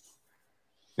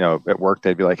 At work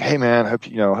they'd be like, "Hey man, hope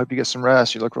you get some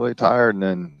rest. You look really tired." And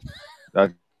then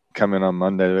I'd come in on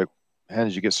Monday, like, "Hey,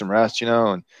 did you get some rest?" And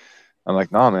I'm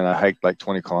like, "No, man, I hiked like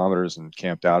 20 kilometers and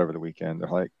camped out over the weekend." They're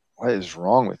like, "What is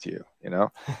wrong with you?"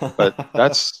 But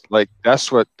that's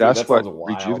what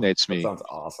rejuvenates me. That sounds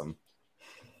awesome.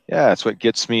 Yeah, that's what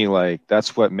gets me,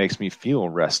 that's what makes me feel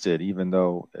rested. Even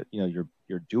though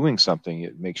you're doing something,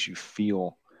 it makes you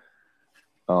feel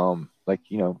feel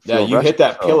you rested. Hit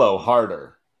that pillow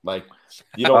harder. Like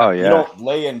you don't you don't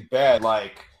lay in bed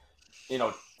like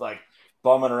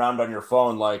bumming around on your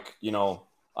phone.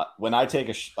 When I take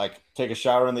a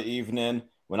shower in the evening,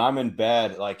 when I'm in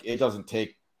bed, it doesn't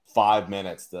take 5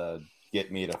 minutes to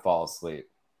get me to fall asleep.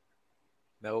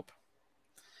 Nope.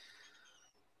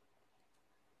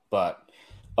 But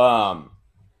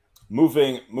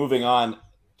moving on.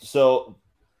 So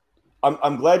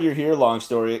I'm glad you're here, Long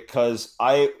Story, because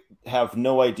I have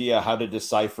no idea how to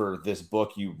decipher this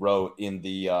book you wrote in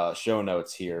the show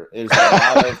notes here. There's a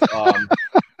lot of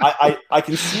I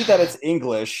can see that it's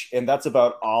English, and that's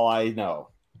about all I know.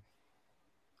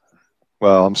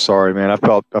 Well, I'm sorry, man. I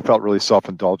felt really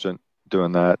self-indulgent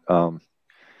doing that. No,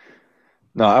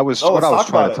 I was what I was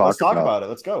trying to talk about. Let's talk about it.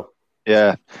 Let's go.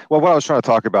 Yeah. Well, what I was trying to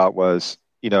talk about was,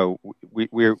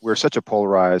 we're such a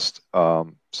polarized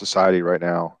society right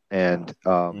now, and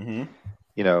I've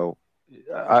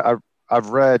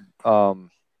read A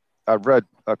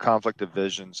Conflict of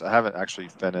Visions. I haven't actually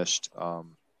finished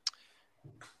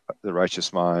The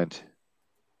Righteous Mind,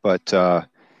 but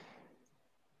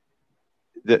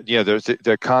there's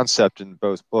the concept in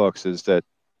both books is that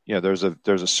there's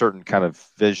a certain kind of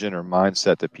vision or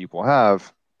mindset that people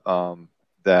have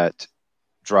that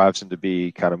drives them to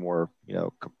be kind of more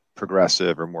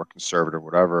progressive or more conservative,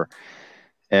 whatever.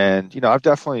 And I've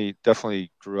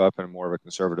definitely grew up in more of a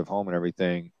conservative home and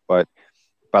everything, but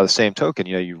by the same token,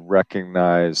 you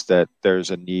recognize that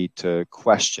there's a need to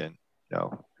question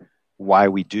why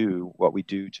we do what we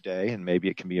do today, and maybe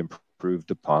it can be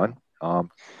improved upon.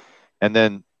 And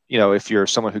then, if you're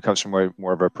someone who comes from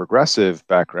more of a progressive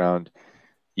background,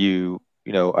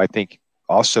 I think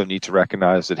also need to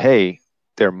recognize that, hey,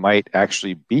 there might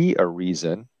actually be a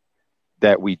reason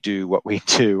that we do what we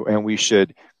do, and we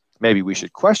should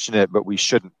question it, but we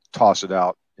shouldn't toss it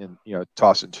out and,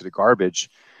 toss it into the garbage.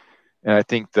 And I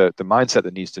think the mindset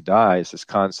that needs to die is this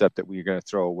concept that we're going to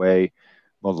throw away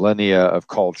millennia of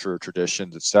culture,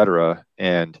 traditions, etc.,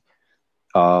 and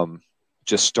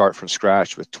just start from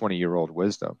scratch with 20-year-old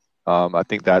wisdom. I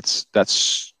think that's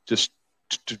just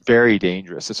very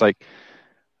dangerous. It's like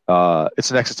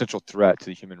it's an existential threat to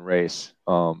the human race,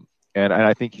 and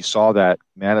I think you saw that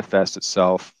manifest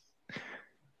itself.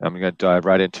 I'm going to dive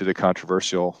right into the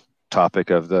controversial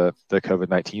topic of the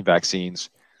COVID-19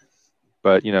 vaccines,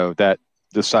 but that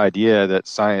this idea that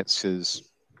science is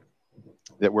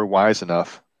that we're wise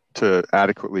enough to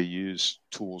adequately use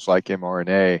tools like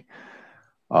mRNA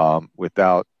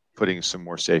without putting some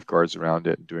more safeguards around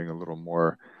it and being a little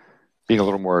more,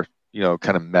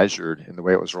 kind of measured in the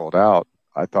way it was rolled out.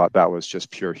 I thought that was just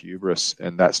pure hubris,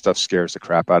 and that stuff scares the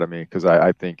crap out of me because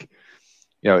I think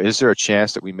is there a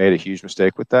chance that we made a huge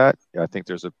mistake with that? Yeah, I think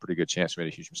there's a pretty good chance we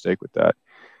made a huge mistake with that.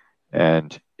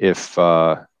 And if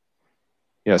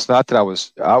it's not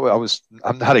that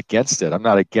I'm not against it. I'm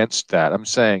not against that. I'm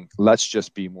saying let's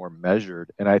just be more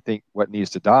measured. And I think what needs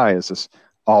to die is this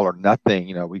all or nothing.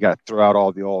 We got to throw out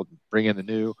all the old, bring in the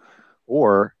new,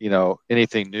 or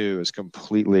anything new is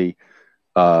completely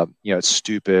it's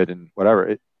stupid and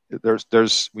whatever.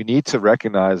 We need to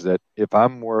recognize that if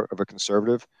I'm more of a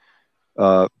conservative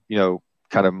kind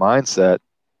of mindset,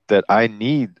 that I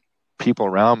need people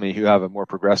around me who have a more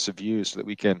progressive view so that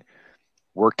we can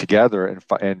work together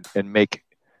and make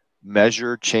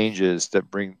measured changes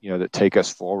that bring, that take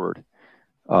us forward.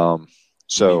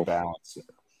 So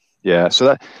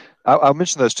that I'll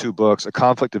mention those two books, A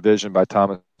Conflict of Vision by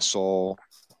Thomas Sowell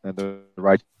and The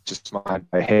Righteous Mind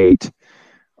by Haidt,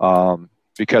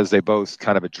 because they both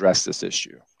kind of address this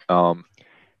issue.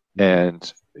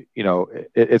 And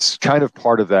it's kind of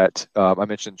part of that. I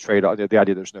mentioned trade-off, the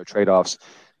idea there's no trade-offs.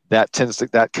 That kind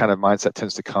of mindset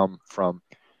tends to come from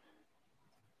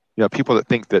people that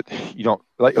think that you don't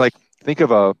like think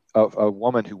of a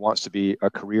woman who wants to be a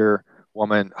career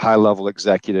woman, high-level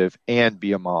executive, and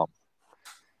be a mom.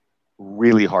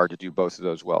 Really hard to do both of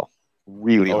those well.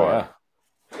 Really hard.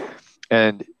 Yeah.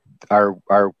 And our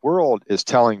world is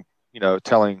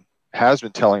has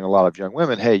been telling a lot of young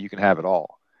women, hey, you can have it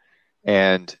all.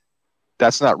 And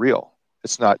that's not real.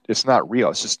 It's not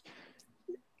real. It's just,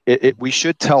 we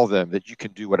should tell them that you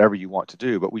can do whatever you want to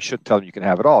do, but we shouldn't tell them you can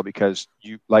have it all, because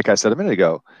like I said a minute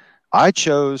ago, I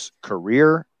chose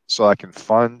career so I can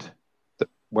fund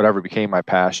whatever became my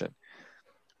passion.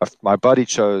 My buddy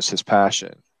chose his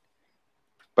passion,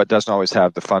 but doesn't always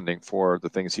have the funding for the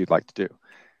things he'd like to do.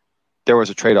 There was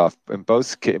a trade-off in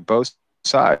both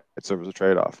sides. There was a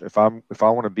trade-off. If I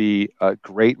want to be a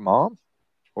great mom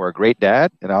or a great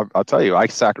dad, and I'll tell you, I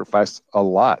sacrificed a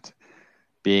lot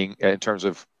in terms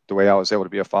of the way I was able to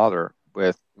be a father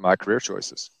with my career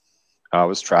choices. I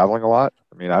was traveling a lot.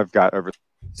 I mean, I've got over.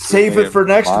 Save it for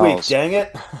next week, dang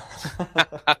it.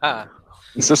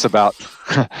 It's just about.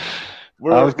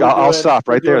 I'll stop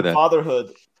right there then.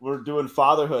 Fatherhood. We're doing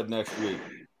fatherhood next week.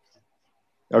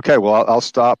 Okay, well, I'll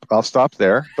stop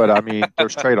there. But I mean,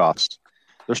 there's trade-offs.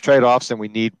 There's trade-offs, and we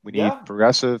need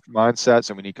progressive mindsets,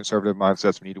 and we need conservative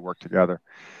mindsets. We need to work together.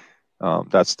 That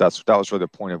was really the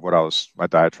point of my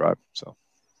diatribe. So.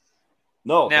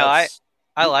 No, I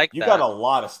like that. You got a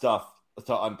lot of stuff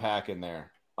to unpack in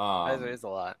there. There is a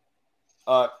lot.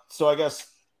 So I guess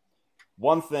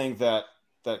one thing that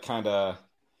kind of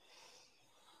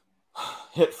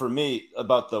hit for me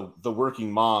about the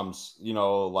working moms,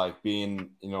 like being,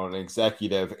 an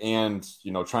executive and,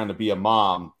 trying to be a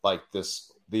mom, like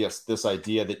this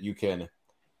idea that you can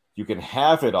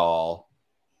have it all,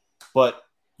 but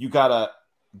you gotta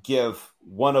give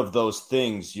one of those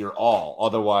things your all.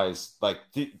 Otherwise,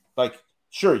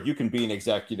 sure, you can be an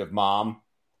executive mom,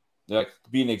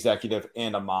 be an executive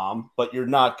and a mom, but you're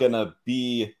not gonna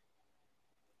be.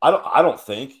 I don't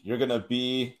think you're gonna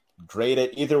be great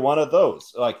at either one of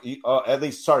those.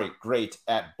 Great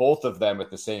at both of them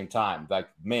at the same time. Like,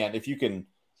 man, if you can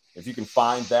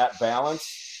find that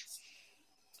balance,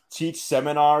 teach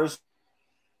seminars.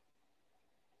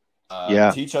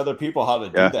 Teach other people how to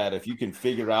do that. If you can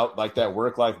figure out that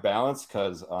work-life balance,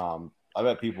 because I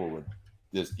bet people would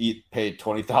just pay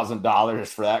 $20,000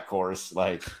 for that course.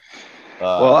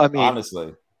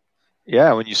 Honestly,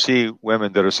 when you see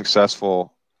women that are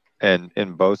successful and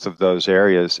in both of those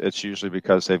areas, it's usually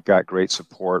because they've got great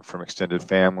support from extended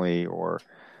family or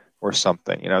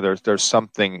something. There's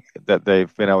something that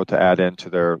they've been able to add into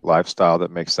their lifestyle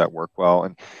that makes that work well.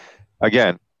 And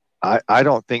again, I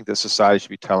don't think that society should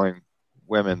be telling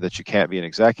women that you can't be an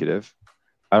executive.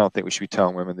 I don't think we should be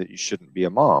telling women that you shouldn't be a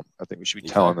mom. I think we should be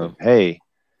telling them, hey,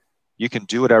 you can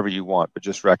do whatever you want, but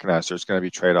just recognize there's going to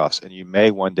be trade-offs, and you may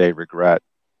one day regret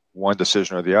one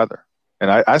decision or the other.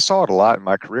 And I saw it a lot in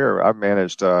my career. I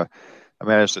managed a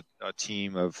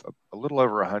team of a little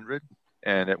over 100,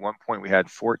 and at one point we had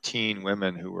 14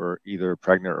 women who were either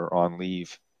pregnant or on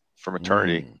leave for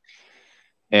maternity.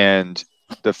 And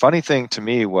the funny thing to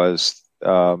me was,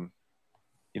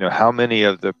 how many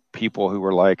of the people who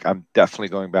were like, I'm definitely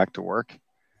going back to work,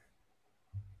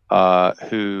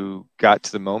 who got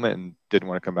to the moment and didn't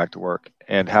want to come back to work.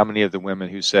 And how many of the women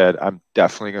who said, I'm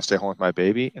definitely going to stay home with my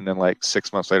baby, and then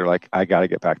 6 months later, I got to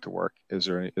get back to work. Is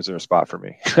there a spot for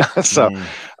me? So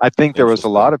I think there was a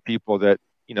lot of people that,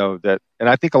 and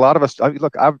I think a lot of us,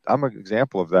 look, I'm an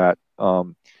example of that.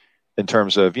 In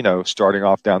terms of, starting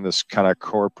off down this kind of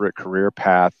corporate career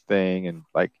path thing and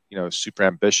super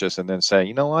ambitious, and then saying,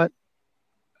 you know what,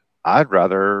 I'd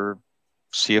rather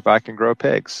see if I can grow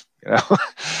pigs.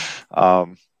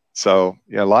 So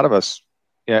yeah, a lot of us.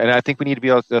 Yeah, and I think we need to be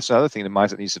able. That's another thing. The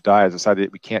mindset needs to die. Is decided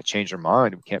that we can't change our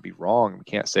mind. We can't be wrong. We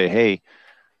can't say, "Hey,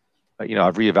 I've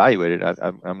reevaluated.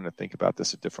 I'm going to think about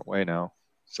this a different way now."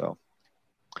 So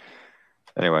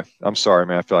anyway, I'm sorry,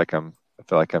 man. I feel like I'm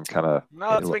kind of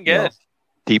No, it's been good.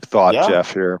 Deep thought, yeah.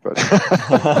 Jeff here, but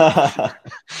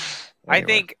anyway. I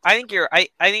think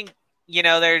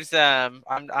there's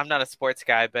I'm not a sports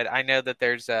guy, but I know that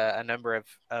there's a number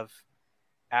of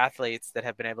athletes that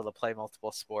have been able to play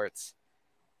multiple sports,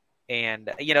 and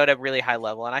at a really high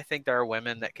level. And I think there are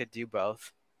women that could do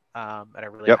both at a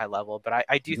really high level. But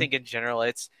I do think in general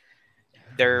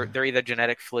they're either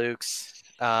genetic flukes.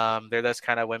 They're those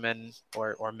kind of women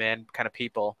or men kind of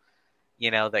people,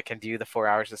 that can do the 4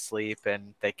 hours of sleep,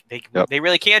 and they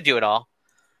really can do it all.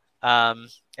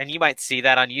 And you might see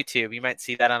that on YouTube. You might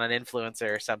see that on an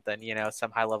influencer or something,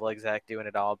 some high level exec doing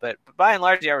it all. But by and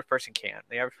large, the average person can't.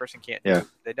 The average person can't. Yeah.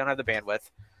 They don't have the bandwidth.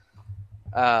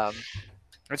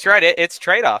 That's right. It's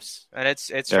trade-offs, and it's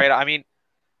trade-off. I mean,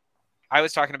 I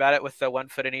was talking about it with the 1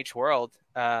 foot in each world.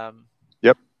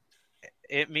 Yep.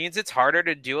 It means it's harder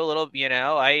to do a little.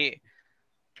 I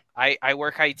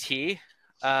work IT.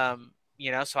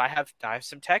 So I have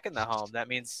some tech in the home. That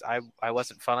means I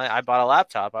wasn't funneling. I bought a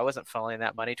laptop. I wasn't funneling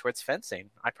that money towards fencing.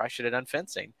 I probably should have done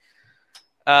fencing.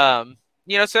 So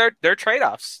there are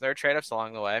trade-offs. There are trade-offs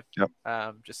along the way. Yep.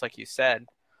 Just like you said.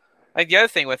 Like the other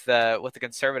thing with the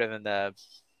conservative and the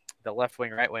left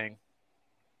wing, right wing,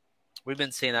 we've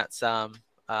been seeing that some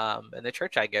in the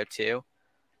church I go to.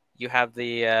 You have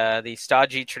the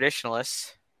stodgy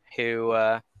traditionalists who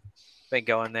been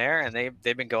going there, and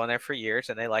they've been going there for years,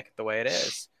 and they like it the way it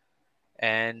is.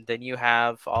 And then you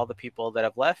have all the people that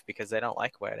have left because they don't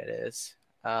like what it is.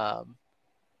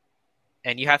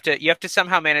 And you have to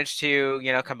somehow manage to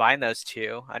combine those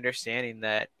two, understanding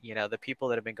that the people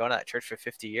that have been going to that church for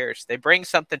 50 years, they bring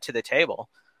something to the table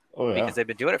because they've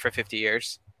been doing it for 50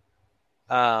 years.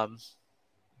 But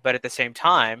at the same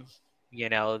time,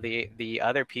 the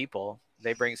other people,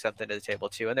 they bring something to the table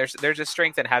too. And there's a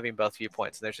strength in having both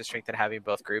viewpoints. And there's a strength in having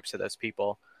both groups of those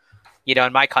people.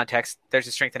 In my context, there's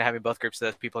a strength in having both groups of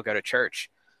those people go to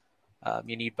church.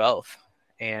 You need both.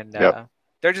 And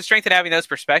there's a strength in having those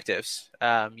perspectives.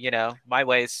 My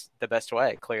way's the best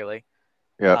way, clearly.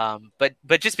 Yeah. But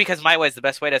just because my way is the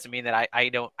best way doesn't mean that I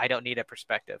don't need a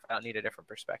perspective. I don't need a different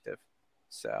perspective.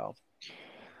 So.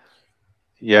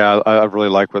 Yeah, I really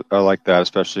like that,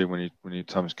 especially when it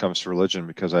comes to religion,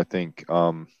 because I think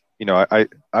I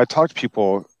talk to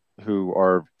people who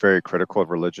are very critical of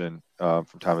religion from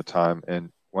time to time,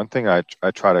 and one thing I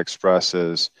try to express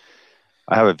is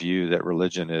I have a view that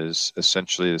religion is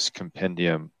essentially this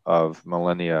compendium of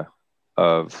millennia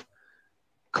of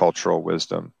cultural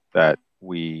wisdom that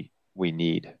we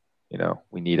need.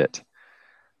 We need it.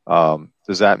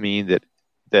 Does that mean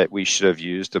that we should have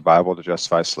used the Bible to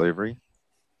justify slavery?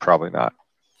 Probably not.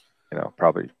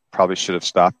 Probably should have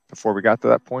stopped before we got to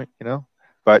that point.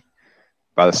 But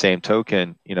by the same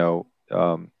token,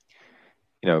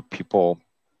 people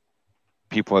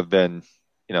have been,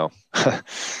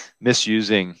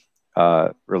 misusing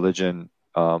religion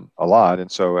a lot,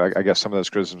 and so I guess some of those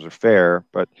criticisms are fair,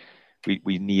 but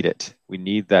we need it. We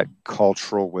need that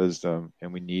cultural wisdom,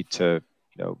 and we need to,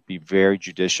 be very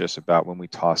judicious about when we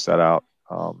toss that out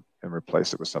and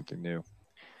replace it with something new.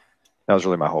 That was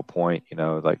really my whole point.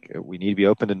 We need to be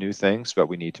open to new things, but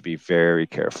we need to be very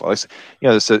careful. At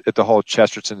the whole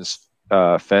Chesterton's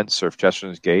fence or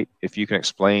Chesterton's gate. If you can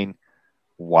explain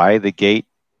why the gate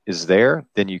is there,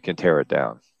 then you can tear it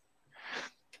down.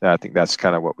 And I think that's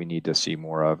kind of what we need to see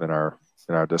more of in our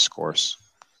discourse.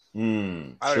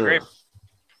 I would agree.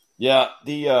 Yeah,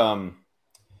 the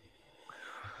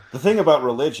thing about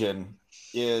religion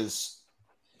is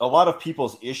a lot of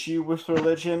people's issue with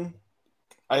religion,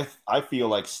 I feel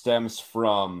like, stems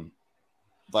from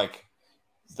like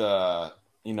the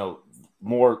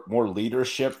more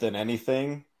leadership than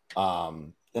anything,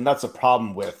 and that's a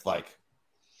problem with like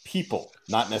people,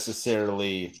 not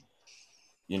necessarily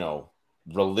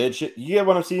religion. You get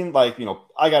what I'm saying? Like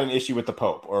I got an issue with the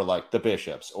Pope or like the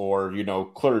bishops or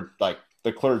like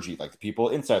the clergy, like the people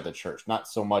inside the church, not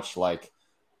so much like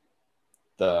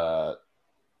the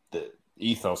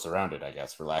ethos around it, I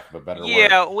guess, for lack of a better word.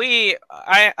 Yeah,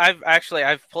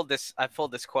 I've pulled this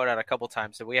quote out a couple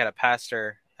times. So we had a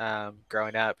pastor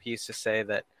growing up. He used to say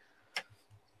that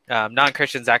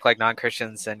non-Christians act like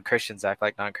non-Christians and Christians act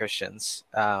like non-Christians.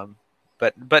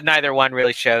 But neither one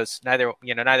really shows neither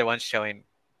one's showing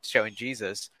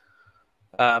Jesus.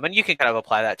 And you can kind of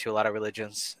apply that to a lot of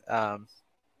religions. But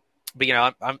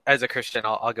I'm as a Christian,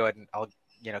 I'll go ahead and I'll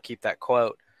keep that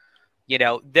quote.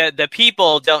 The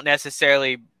people don't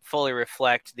necessarily fully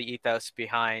reflect the ethos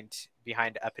behind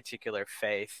a particular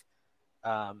faith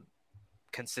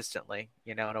consistently,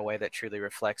 in a way that truly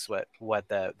reflects what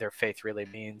their faith really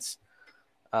means.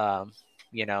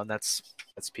 And that's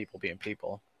people being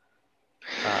people.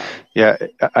 Yeah,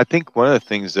 I think one of the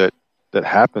things that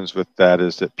happens with that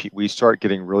is that we start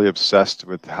getting really obsessed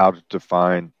with how to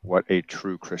define what a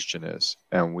true Christian is,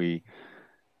 and we,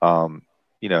 if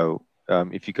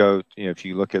you go, if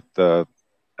you look at the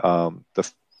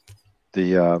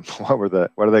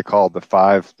what are they called,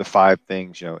 the five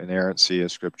things, inerrancy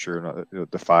of Scripture, and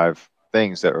the five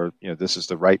things that are, this is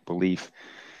the right belief.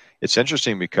 It's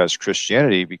interesting because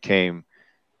Christianity became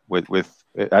with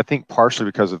I think partially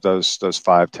because of those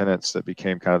five tenets that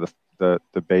became kind of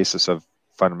the basis of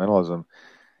fundamentalism.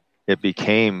 It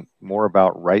became more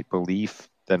about right belief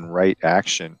than right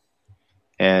action,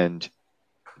 and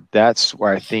that's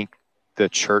where I think the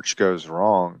church goes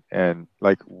wrong. And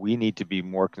we need to be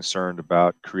more concerned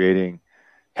about creating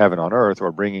heaven on earth,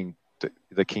 or bringing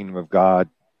the kingdom of God,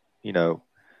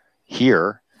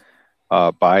 here,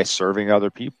 by serving other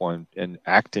people and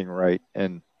acting right.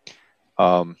 And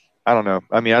I don't know.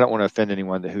 I mean, I don't want to offend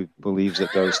anyone who believes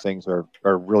that those things are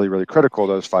really, really critical,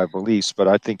 those five beliefs. But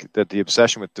I think that the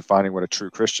obsession with defining what a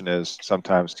true Christian is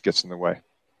sometimes gets in the way.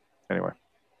 Anyway.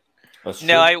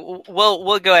 No,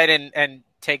 we'll go ahead and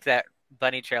take that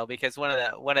bunny trail, because one of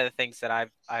the things that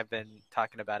I've been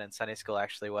talking about in Sunday school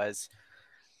actually was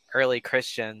early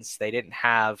Christians. They didn't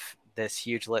have this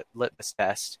huge litmus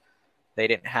test. They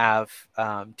didn't have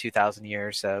 2,000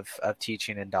 years of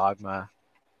teaching and dogma.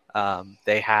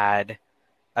 They had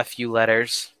a few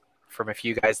letters from a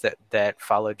few guys that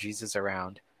followed Jesus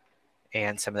around,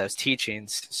 and some of those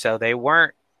teachings. So they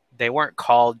weren't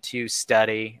called to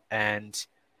study and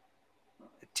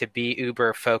to be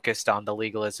uber focused on the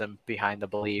legalism behind the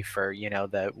belief, or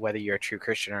whether you're a true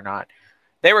Christian or not.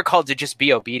 They were called to just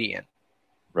be obedient,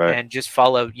 right, and just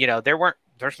follow.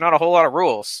 There's not a whole lot of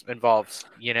rules involved,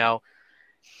 and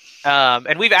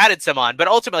we've added some on, but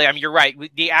ultimately, I mean, you're right.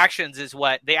 The actions is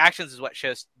what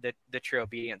shows the true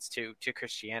obedience to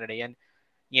Christianity. And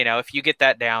if you get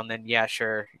that down, then yeah,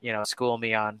 sure, school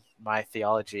me on my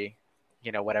theology,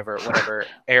 whatever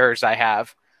errors I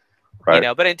have.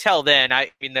 right. But until then,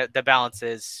 I mean, the balance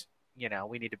is,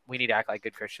 we need to act like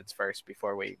good Christians first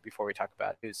before we talk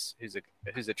about who's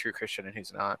a true Christian and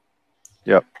who's not.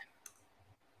 Yep.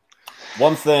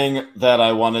 One thing that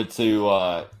I wanted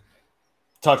to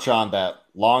touch on, that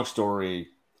long story,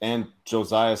 and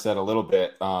Josiah said a little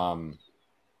bit a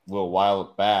little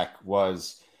while back,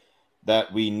 was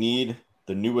that we need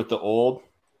the new with the old.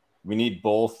 We need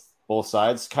both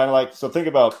sides. Kind of like, so think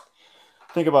about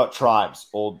tribes,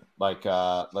 old,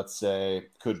 let's say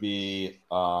could be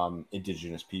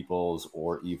indigenous peoples,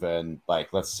 or even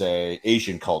let's say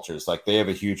Asian cultures. They have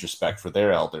a huge respect for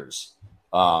their elders.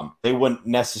 They wouldn't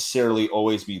necessarily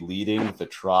always be leading the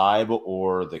tribe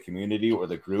or the community or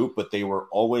the group, but they were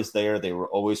always there. They were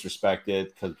always respected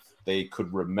because they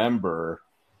could remember,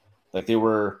 they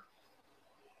were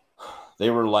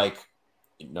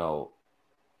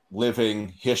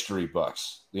living history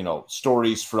books,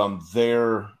 stories from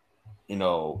their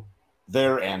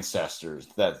ancestors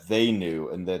that they knew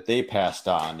and that they passed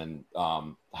on. And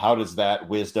how does that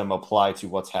wisdom apply to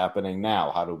what's happening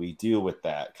now? How do we deal with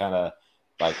that? Kind of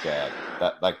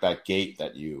that gate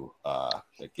that you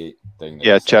that gate thing.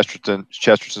 Yeah,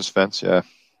 Chesterton's fence. Yeah.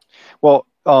 Well,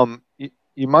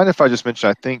 you mind if I just mention?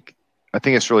 I think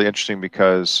it's really interesting,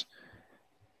 because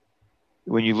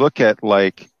when you look at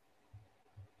this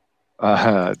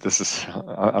is,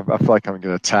 I feel like I'm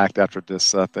getting attacked after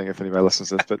this thing if anybody listens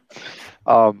to this, but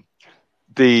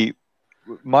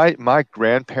my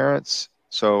grandparents.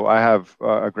 So I have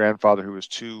a grandfather who was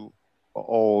too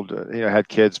old, had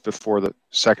kids before the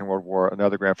Second World War.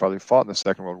 Another grandfather who fought in the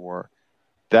Second World War.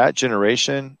 That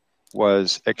generation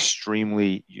was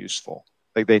extremely useful.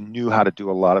 They knew how to do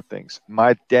a lot of things.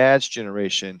 My dad's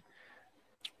generation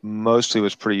mostly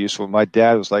was pretty useful. My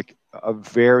dad was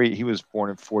he was born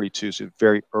in 42, so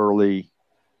very early,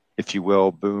 if you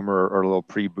will, boomer, or a little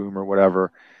pre-boomer,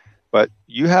 whatever. But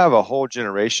you have a whole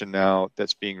generation now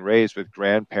that's being raised with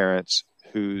grandparents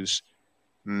whose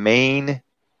main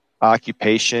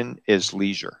occupation is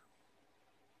leisure.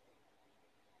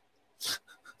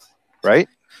 Right?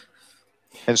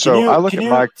 And so I look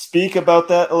at speak about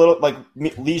that a little,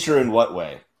 leisure in what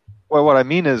way? Well, what I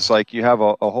mean is, you have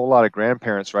a whole lot of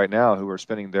grandparents right now who are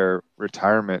spending their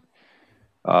retirement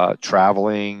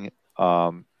traveling.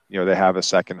 They have a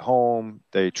second home,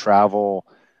 they travel,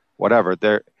 whatever.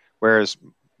 Whereas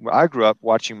I grew up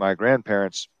watching my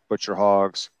grandparents butcher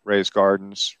hogs, raise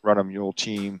gardens, run a mule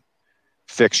team,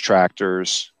 fix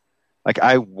tractors. Like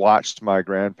I watched my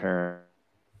grandparents.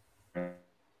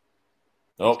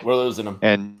 Oh, we're losing him.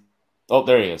 And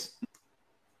there he is.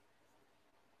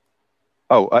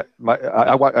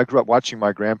 I grew up watching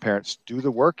my grandparents do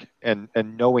the work and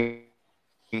knowing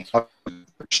how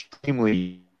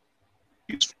extremely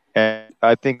useful. And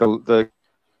I think the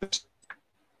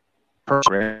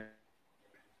program.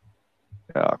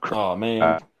 Oh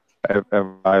man,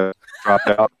 I dropped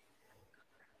out.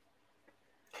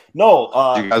 No,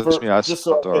 just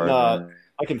so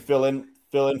I can fill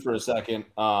in for a second.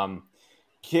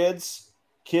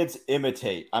 Kids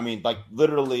imitate. I mean, like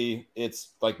literally,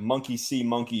 it's like monkey see,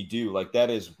 monkey do. Like that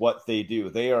is what they do.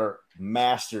 They are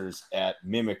masters at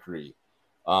mimicry,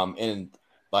 and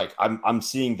like I'm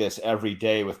seeing this every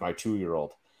day with my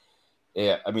 2-year-old.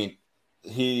 Yeah, I mean,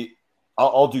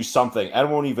 I'll do something. I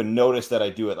won't even notice that I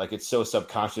do it. Like it's so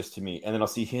subconscious to me, and then I'll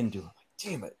see him do it. Like,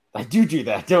 damn it, I do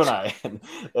that, don't I? And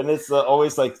it's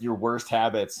always like your worst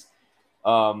habits.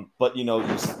 But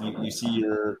you see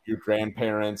your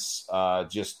grandparents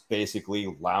just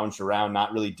basically lounge around,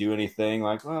 not really do anything.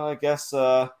 Like, well, I guess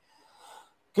I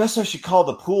should call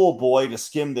the pool boy to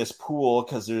skim this pool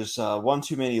because there's one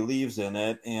too many leaves in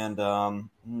it, and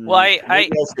I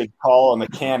should call a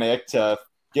mechanic to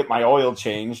get my oil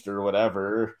changed or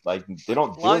whatever. Like they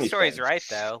don't. Long story's right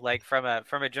though. Like from a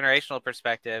generational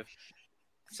perspective.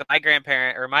 So my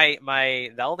grandparent, or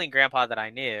the only grandpa that I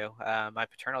knew, my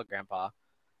paternal grandpa,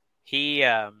 he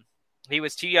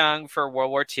was too young for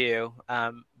World War II,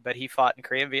 but he fought in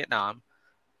Korea and Vietnam.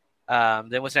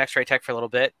 Then was an X-ray tech for a little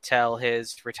bit till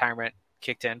his retirement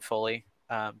kicked in fully.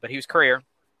 But he was career,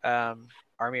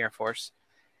 Army Air Force,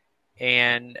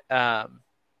 and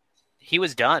he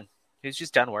was done. He was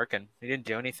just done working. He didn't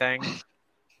do anything.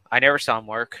 I never saw him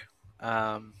work.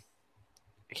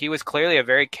 He was clearly a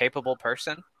very capable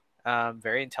person,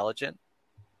 very intelligent.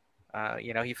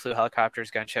 He flew helicopters,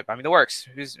 gunship. I mean, the works.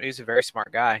 He was a very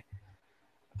smart guy.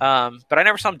 But I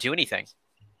never saw him do anything.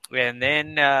 And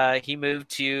then he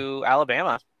moved to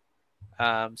Alabama.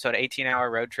 So an 18-hour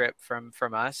road trip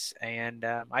from us. And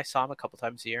I saw him a couple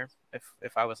times a year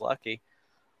if I was lucky.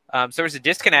 So there was a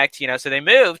disconnect, so they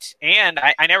moved, and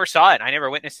I never saw it. I never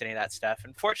witnessed any of that stuff.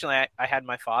 Unfortunately, I had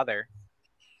my father,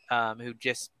 who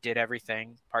just did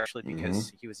everything, partially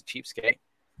because he was a cheapskate,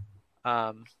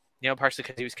 partially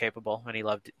because he was capable and he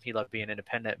loved being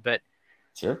independent. But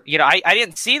sure, I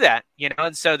didn't see that,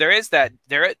 and so there is that.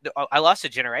 I lost a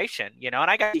generation, and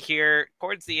I got to hear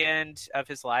towards the end of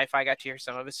his life, I got to hear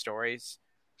some of his stories,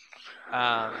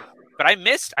 but I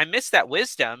missed that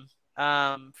wisdom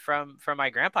from my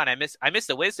grandpa, and I missed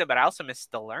the wisdom, but I also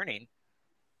missed the learning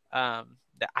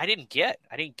that I didn't get.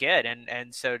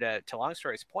 And so to long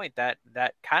story's point, that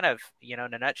kind of, in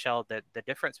a nutshell, the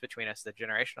difference between us, the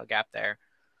generational gap there,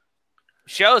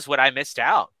 shows what I missed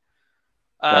out.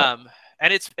 And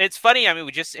it's funny. I mean,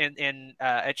 we just in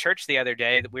at church the other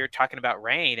day that we were talking about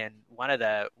rain, and one of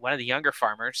the younger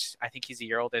farmers, I think he's a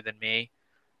year older than me,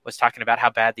 was talking about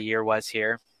how bad the year was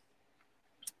here.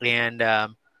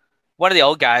 And one of the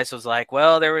old guys was like,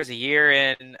 well, there was a year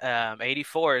in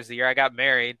 84 is the year I got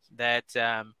married that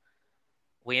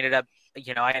we ended up,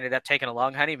 I ended up taking a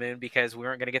long honeymoon because we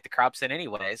weren't going to get the crops in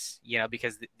anyways,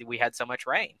 because we had so much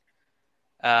rain.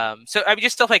 So I mean,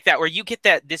 just stuff like that, where you get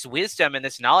this wisdom and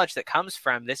this knowledge that comes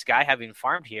from this guy having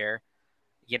farmed here.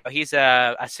 He's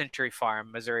a century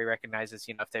farm. Missouri recognizes,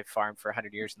 if they've farmed for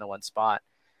 100 years in the one spot,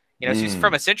 so he's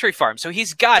from a century farm. So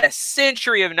he's got a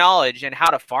century of knowledge in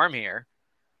how to farm here.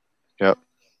 Yep.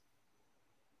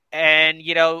 And,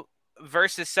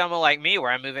 versus someone like me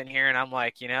where I move in here and I'm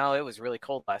like, it was really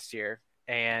cold last year.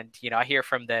 And, I hear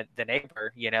from the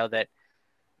neighbor,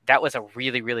 that was a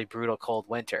really, really brutal cold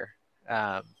winter.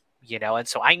 And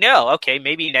so I know, okay,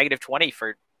 maybe -20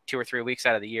 for 2 or 3 weeks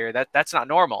out of the year. That's not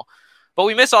normal. But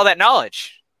we miss all that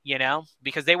knowledge,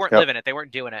 because they weren't living it. They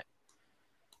weren't doing it.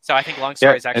 So I think long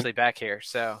story is actually back here.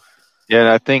 So. Yeah, and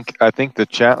I think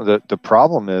the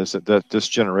problem is that this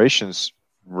generation's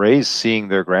raised seeing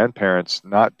their grandparents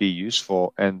not be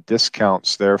useful and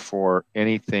discounts therefore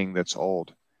anything that's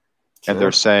old. Sure. And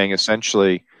they're saying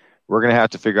essentially, we're going to have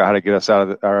to figure out how to get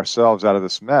ourselves out of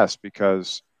this mess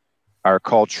because our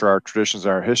culture, our traditions,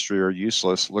 our history are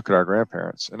useless. Look at our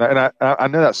grandparents. And I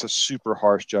know that's a super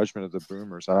harsh judgment of the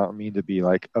boomers. I don't mean to be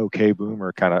like, okay,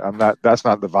 boomer kind of. That's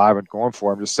not the vibe I'm going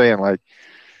for. I'm just saying, like,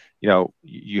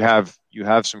 you have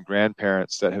some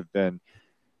grandparents that have been,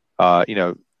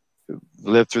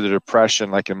 lived through the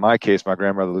Depression. Like in my case, my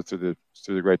grandmother lived through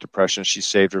the Great Depression. She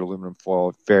saved her aluminum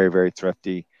foil, very, very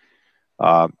thrifty.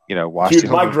 Wash Dude, the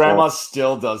my aluminum grandma foil.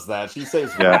 still does that. She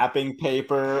saves Yeah. wrapping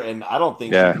paper, and I don't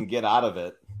think she Yeah. can get out of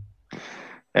it.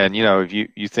 And if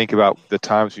you think about the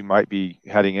times we might be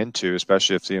heading into,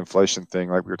 especially if the inflation thing,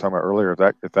 like we were talking about earlier,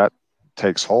 if that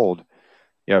takes hold,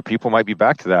 people might be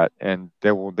back to that, and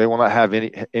they will not have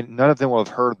any. And none of them will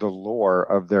have heard the lore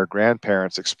of their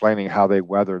grandparents explaining how they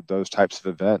weathered those types of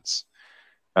events.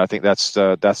 And I think that's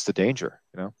the danger.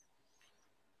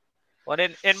 Well,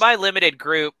 in my limited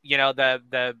group,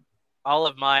 the all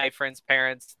of my friends'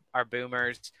 parents are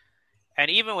boomers. And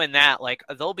even when that, like,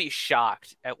 they'll be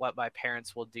shocked at what my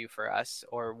parents will do for us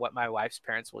or what my wife's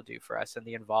parents will do for us, and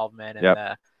the involvement and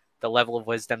Yep. the level of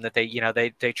wisdom that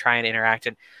they try and interact.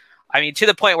 And I mean, to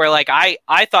the point where, like, I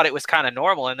thought it was kind of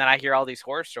normal. And then I hear all these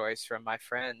horror stories from my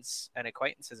friends and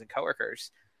acquaintances and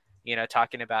coworkers,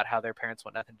 talking about how their parents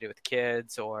want nothing to do with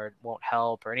kids or won't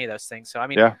help or any of those things. So, I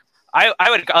mean, Yeah. I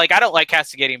would, like, I don't like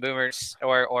castigating boomers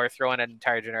or throwing an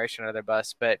entire generation under the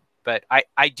bus, but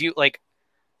I do like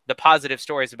the positive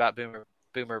stories about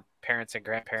boomer parents and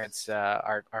grandparents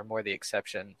are more the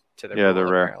exception to the rule, They're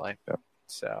rare. apparently. Yep.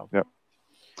 So. Yep.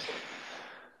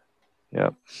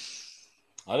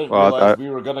 I didn't realize we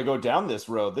were going to go down this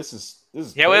road. This is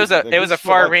yeah. Crazy. It was a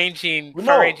far-ranging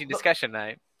discussion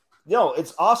night. No,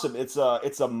 it's awesome. It's a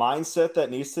mindset that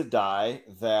needs to die.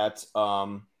 That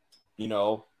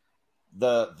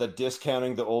the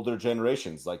discounting the older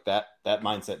generations, like that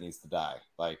mindset needs to die.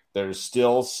 Like, there's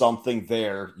still something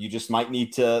there. You just might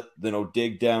need to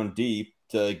dig down deep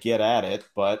to get at it,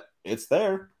 but it's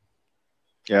there.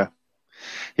 Yeah.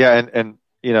 And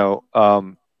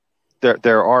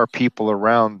there are people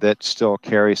around that still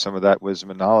carry some of that wisdom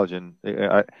and knowledge. And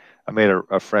I made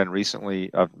a friend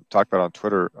recently. I've talked about on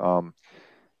Twitter.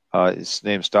 His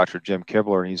name's Dr. Jim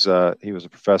Kibler. He was a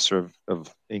professor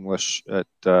of English at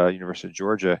University of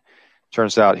Georgia.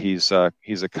 Turns out he's a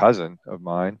cousin of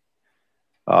mine,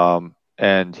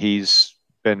 and he's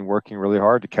been working really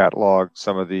hard to catalog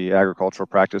some of the agricultural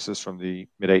practices from the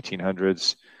mid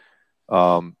 1800s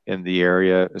in the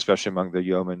area, especially among the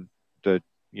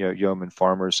yeoman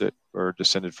farmers that were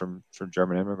descended from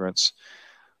German immigrants,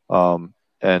 and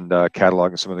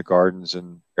cataloging some of the gardens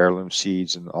and heirloom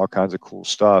seeds and all kinds of cool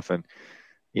stuff. And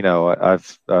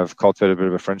I've cultivated a bit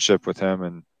of a friendship with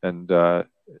him, and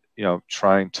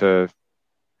trying to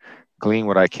glean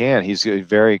what I can. He's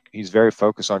very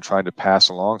focused on trying to pass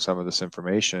along some of this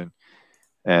information,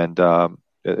 and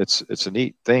it's a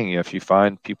neat thing if you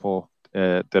find people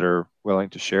that are willing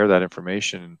to share that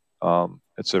information.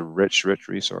 It's a rich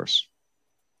resource.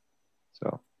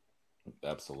 So,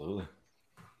 absolutely.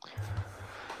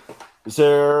 Is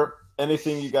there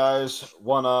anything you guys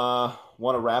wanna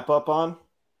wrap up on?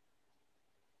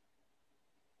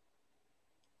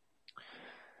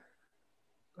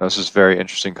 This is a very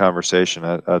interesting conversation.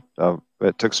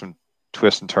 It took some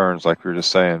twists and turns, like we were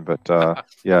just saying, but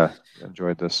yeah,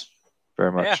 enjoyed this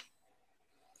very much. Yeah.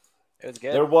 It was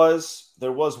good.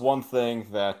 There was one thing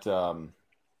that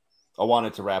I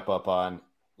wanted to wrap up on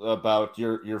about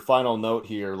your final note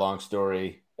here. Long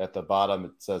story at the bottom.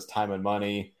 It says time and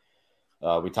money.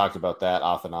 We talked about that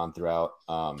off and on throughout.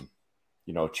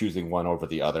 Choosing one over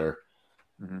the other.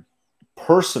 Mm-hmm.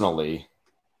 Personally,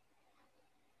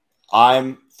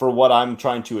 for what I'm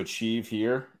trying to achieve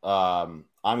here. I'm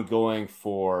going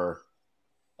for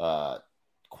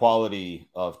quality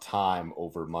of time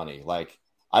over money. Like,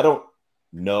 I don't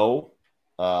know.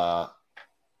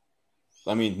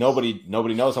 Nobody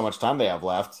knows how much time they have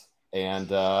left,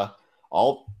 and I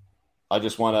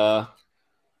just want to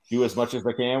do as much as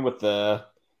I can with the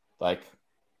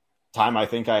time I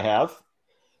think I have,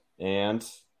 and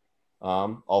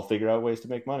I'll figure out ways to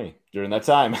make money during that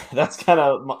time. That's kind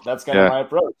of my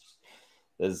approach.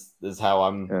 Is how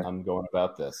I'm going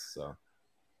about this. So.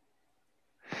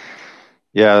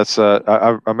 Yeah, that's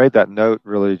I made that note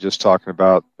really just talking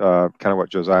about kind of what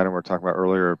Josiah and we were talking about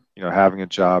earlier. Having a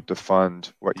job to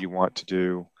fund what you want to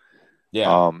do.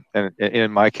 Yeah. And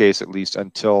in my case, at least,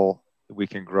 until we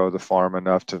can grow the farm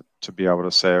enough to be able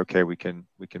to say, okay, we can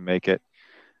make it.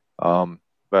 But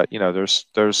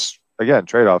there's again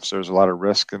trade-offs. There's a lot of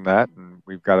risk in that, and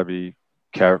we've got to be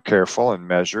careful and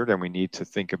measured, and we need to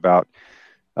think about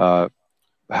how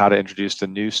to introduce the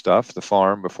new stuff, the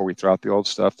farm, before we throw out the old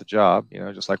stuff, the job,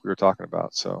 just like we were talking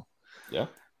about. So, yeah.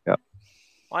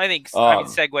 Well, I think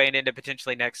segueing into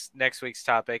potentially next week's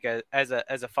topic, as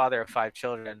a father of 5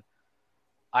 children,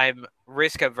 I'm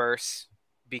risk averse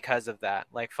because of that.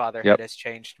 Like, fatherhood has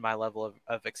changed my level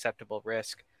of acceptable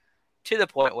risk to the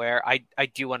point where I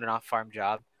do want an off-farm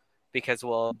job because,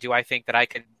 well, do I think that I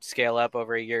could scale up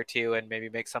over a year or two and maybe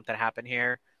make something happen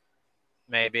here?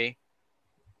 Maybe.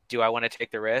 do I want to take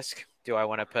the risk? Do I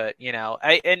want to put,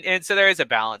 and so there is a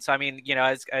balance. I mean,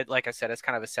 like I said, it's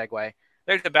kind of a segue.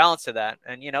 There's a balance to that.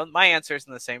 And, my answer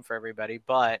isn't the same for everybody,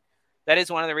 but that is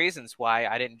one of the reasons why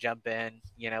I didn't jump in,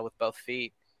 with both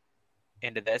feet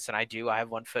into this. And I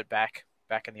have 1 foot back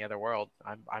in the other world.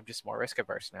 I'm just more risk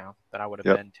averse now than I would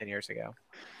have been 10 years ago.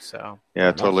 So, yeah,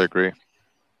 I totally agree.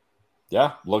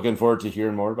 Yeah. Looking forward to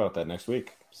hearing more about that next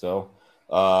week. So,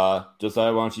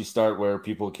 Josiah, why don't you start where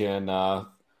people can,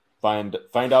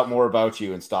 find out more about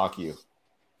you and stalk you.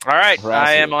 All right.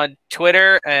 I am on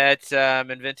Twitter at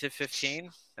Inventive15,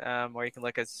 where you can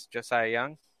look as Josiah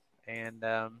Young. And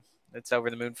it's Over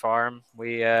the Moon Farm.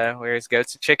 We raise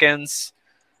goats and chickens,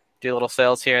 do little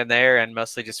sales here and there, and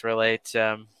mostly just relate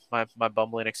my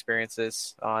bumbling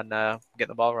experiences on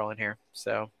getting the ball rolling here.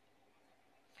 So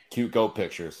cute goat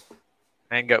pictures.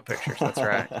 And goat pictures, that's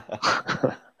right.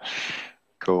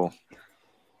 Cool.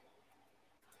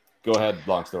 Go ahead,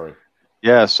 Long Story.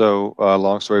 Yeah, so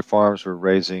Long Story Farms, we're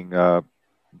raising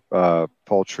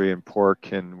poultry and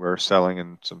pork, and we're selling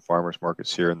in some farmers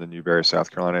markets here in the Newberry,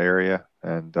 South Carolina area,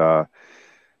 and a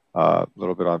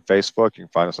little bit on Facebook. You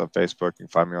can find us on Facebook. You can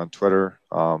find me on Twitter.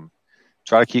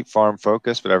 Try to keep farm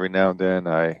focused, but every now and then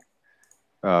I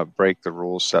break the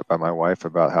rules set by my wife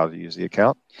about how to use the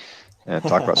account and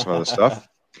talk about some other stuff.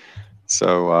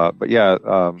 So, but yeah,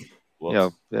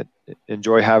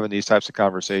 enjoy having these types of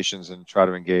conversations and try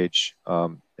to engage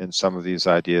in some of these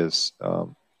ideas,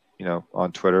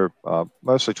 on Twitter.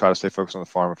 Mostly try to stay focused on the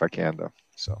farm if I can, though.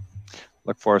 So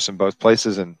look for us in both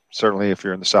places, and certainly if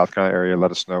you're in the South Carolina area,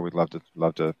 let us know. We'd love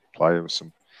to apply with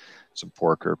some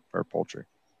pork or poultry.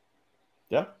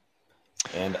 Yeah.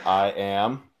 And I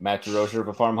am Matt DeRocher of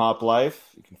A Farm Hop Life.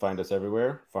 You can find us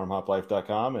everywhere,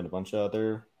 farmhoplife.com, and a bunch of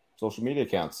other social media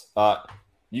accounts.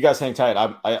 You guys hang tight.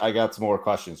 I got some more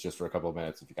questions just for a couple of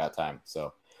minutes if you got time.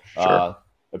 So Sure.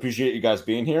 Appreciate you guys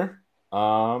being here.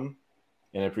 And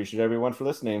I appreciate everyone for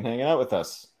listening and hanging out with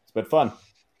us. It's been fun.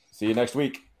 See you next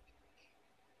week.